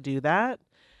getting to do that,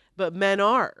 but men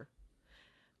are.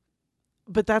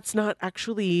 But that's not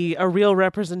actually a real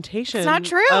representation. It's not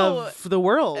true. Of the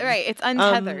world. Right. It's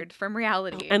untethered from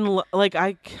reality. And like,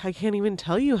 I can't even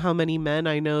tell you how many men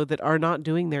I know that are not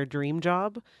doing their dream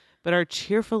job, but are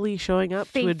cheerfully showing up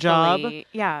to a job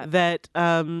that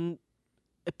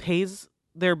pays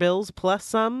their bills plus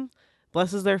some,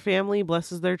 blesses their family,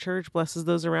 blesses their church, blesses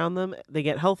those around them. They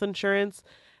get health insurance,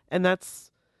 and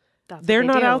that's they're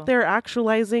not out there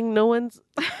actualizing. No one's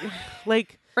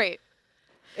like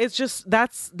It's just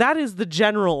that is the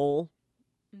general.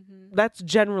 That's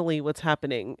generally what's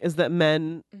happening, is that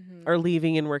men are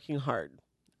leaving and working hard.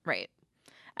 Right.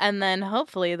 And then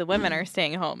hopefully the women are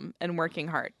staying home and working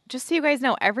hard. Just so you guys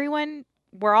know,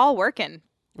 we're all working.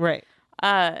 Right.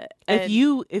 If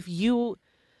you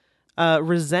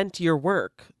resent your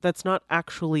work, that's not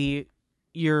actually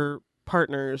your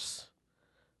partner's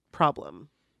problem.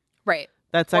 Right.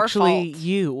 That's actually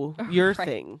your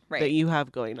thing that you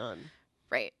have going on.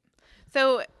 Right.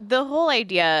 So the whole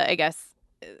idea, I guess,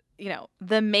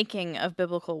 the making of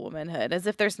biblical womanhood, as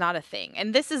if there's not a thing.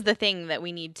 And this is the thing that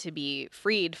we need to be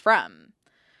freed from,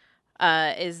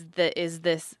 is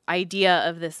this idea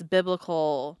of this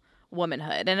biblical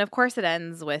womanhood. And of course it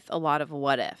ends with a lot of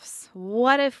what ifs.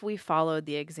 What if we followed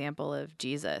the example of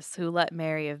Jesus, who let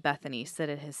Mary of Bethany sit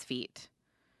at his feet?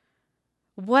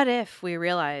 What if we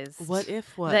realized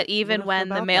that even when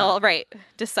the male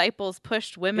disciples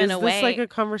pushed women away? Is this like a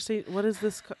conversation? What is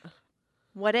this?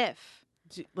 What if?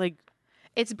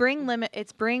 It's bring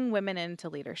women into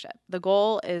leadership. The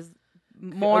goal is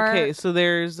more. Okay, so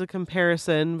there's a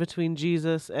comparison between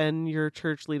Jesus and your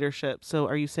church leadership. So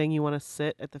are you saying you want to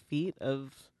sit at the feet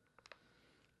of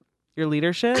your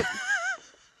leadership?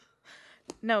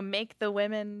 No, make the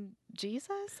women Jesus?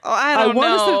 Oh, I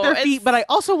want to sit at their feet, but I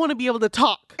also want to be able to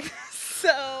talk.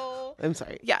 So I'm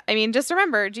sorry. Yeah, I mean, just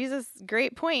remember, Jesus,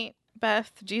 great point,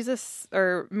 Beth.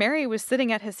 Mary was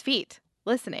sitting at his feet,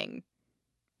 listening.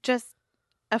 Just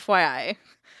FYI.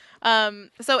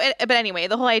 But anyway,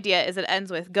 the whole idea is it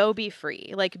ends with go be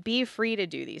free. Like, be free to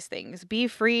do these things. Be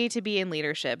free to be in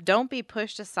leadership. Don't be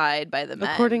pushed aside by the men.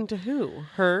 According to who?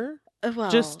 Her? Well,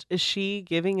 just, is she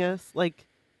giving us,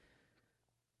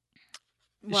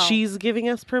 she's giving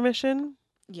us permission?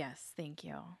 Yes, thank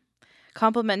you.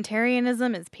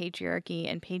 Complementarianism is patriarchy,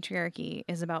 and patriarchy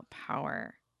is about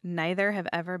power. Neither have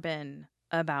ever been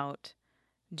about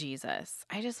Jesus.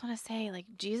 I just want to say, like,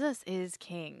 Jesus is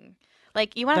king.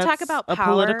 Like, you want to talk about a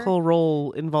power? political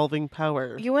role involving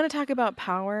power. You want to talk about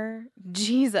power?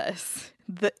 Jesus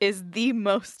is the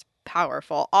most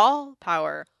powerful. All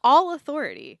power, all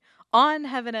authority on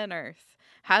heaven and earth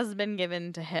has been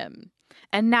given to him.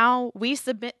 And now we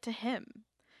submit to him.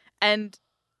 And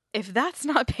if that's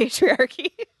not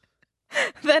patriarchy,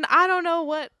 then I don't know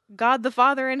what God the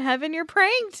Father in heaven you're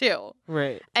praying to.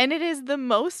 Right. And it is the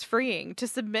most freeing to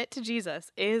submit to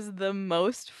Jesus is the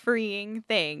most freeing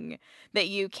thing that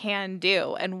you can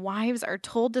do. And wives are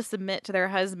told to submit to their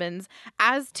husbands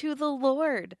as to the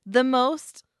Lord, the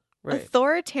most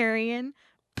authoritarian,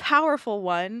 powerful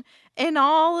one in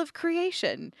all of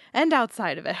creation and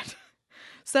outside of it.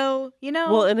 So,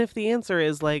 Well, and if the answer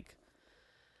is like,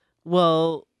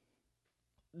 well,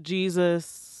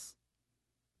 Jesus,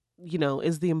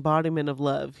 is the embodiment of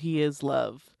love. He is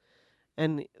love.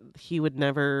 And he would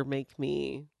never make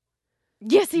me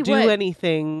do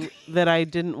anything that I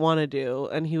didn't want to do.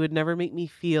 And he would never make me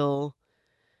feel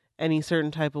any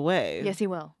certain type of way. Yes, he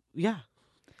will. Yeah.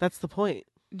 That's the point.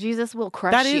 Jesus will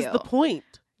crush you. That is the point.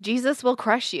 Jesus will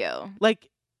crush you. Like,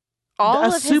 all a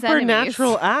of his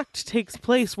supernatural enemies. act takes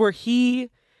place where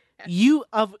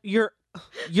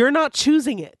you're not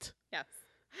choosing it. Yes.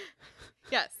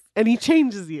 Yes. And he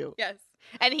changes you. Yes.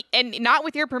 And not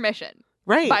with your permission.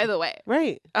 Right. By the way.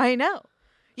 Right. I know.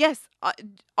 Yes.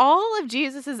 All of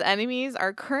Jesus's enemies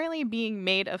are currently being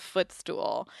made a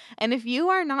footstool. And if you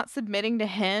are not submitting to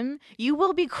him, you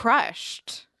will be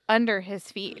crushed under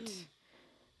his feet.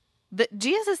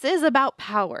 Jesus is about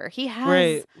power. He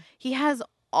has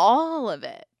all of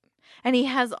it. And he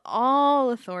has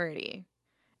all authority.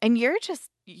 And you just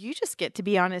get to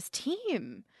be on his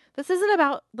team. This isn't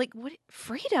about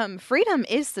freedom. Freedom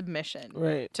is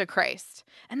submission to Christ.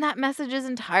 And that message is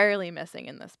entirely missing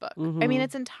in this book. Mm-hmm. I mean,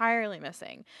 it's entirely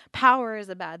missing. Power is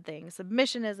a bad thing.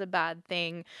 Submission is a bad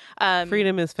thing.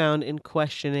 Freedom is found in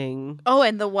questioning. Oh,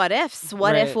 and the what ifs.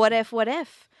 What if?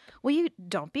 Well, you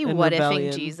don't be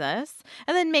what-ifing Jesus.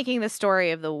 And then making the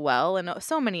story of the well and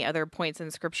so many other points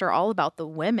in Scripture all about the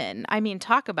women. I mean,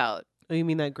 talk about... Oh, you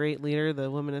mean that great leader,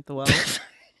 the woman at the well?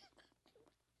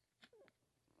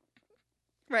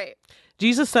 Right.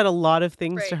 Jesus said a lot of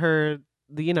things to her,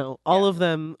 all of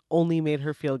them only made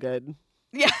her feel good.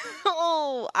 Yeah.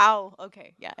 Oh, ow.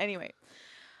 Okay. Yeah. Anyway,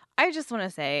 I just want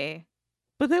to say...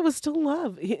 But that was still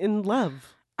love. In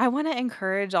love. I want to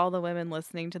encourage all the women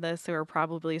listening to this who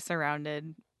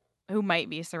might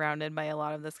be surrounded by a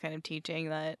lot of this kind of teaching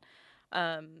that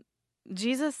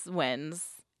Jesus wins,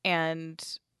 and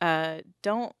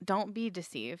don't be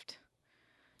deceived.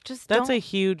 That's a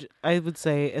huge, I would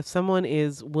say, if someone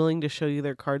is willing to show you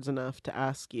their cards enough to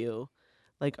ask you,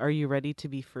 like, are you ready to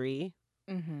be free?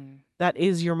 Mm-hmm. That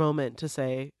is your moment to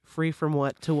say, free from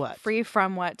what to what? Free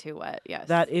from what to what, yes.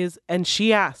 That is, and she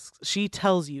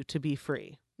tells you to be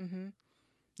free. Mm-hmm.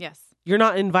 Yes. You're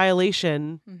not in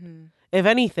violation. Mm-hmm. If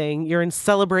anything, you're in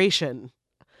celebration.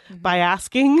 Mm-hmm. By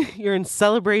asking, you're in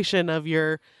celebration of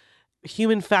your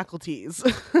human faculties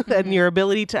and your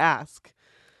ability to ask.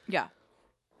 Yeah.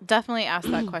 Definitely ask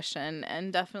that question,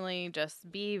 and definitely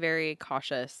just be very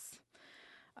cautious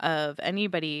of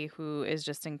anybody who is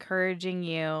just encouraging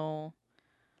you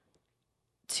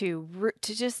to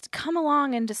just come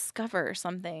along and discover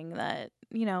something that,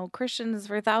 Christians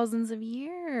for thousands of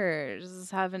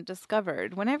years haven't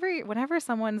discovered. Whenever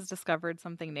someone's discovered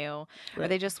something new, or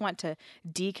they just want to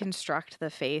deconstruct the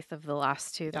faith of the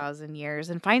last 2,000 years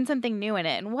and find something new in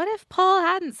it. And what if Paul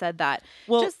hadn't said that?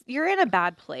 Well, you're in a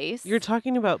bad place. You're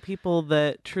talking about people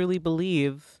that truly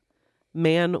believe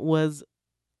man was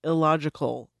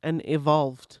illogical and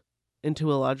evolved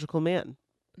into a logical man.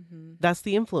 Mm-hmm. That's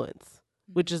the influence,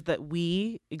 which is that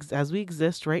we, as we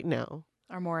exist right now,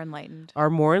 are more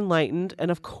enlightened.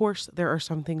 And of course, there are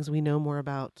some things we know more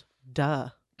about.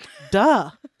 Duh.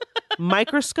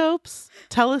 Microscopes,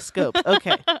 telescopes.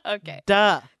 Okay. Okay.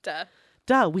 Duh.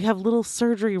 We have little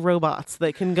surgery robots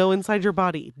that can go inside your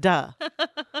body. Duh.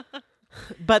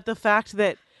 But the fact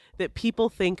that people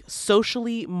think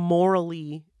socially,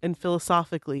 morally, and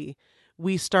philosophically,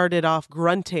 we started off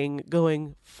grunting,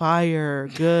 going, fire,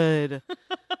 good.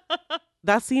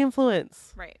 That's the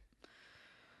influence.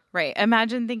 Right.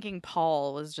 Imagine thinking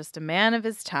Paul was just a man of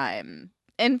his time.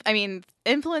 And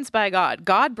influenced by God.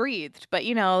 God breathed, but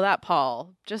that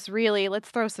Paul, just really, let's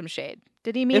throw some shade.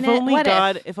 Did he mean If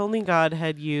only God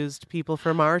had used people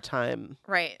from our time.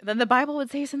 Right. Then the Bible would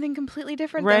say something completely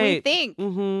different than we think.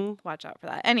 Mm-hmm. Watch out for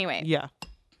that. Anyway. Yeah.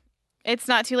 It's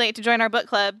not too late to join our book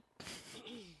club.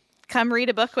 Come read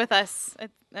a book with us.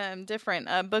 It's different.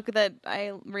 A book that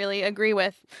I really agree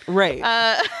with. Right.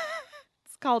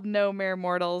 called No Mere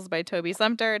Mortals by Toby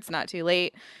Sumpter. It's not too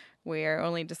late. We are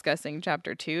only discussing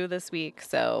chapter 2 this week.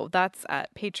 So that's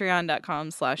at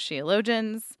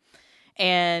patreon.com/Sheologians.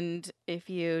 And if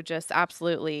you just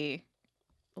absolutely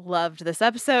loved this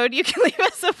episode, you can leave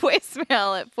us a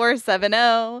voicemail at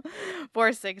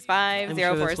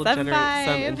 470-465-0475.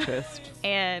 Some interest.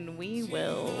 And we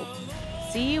will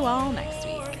see you all next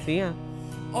week. See ya.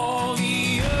 All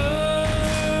the earth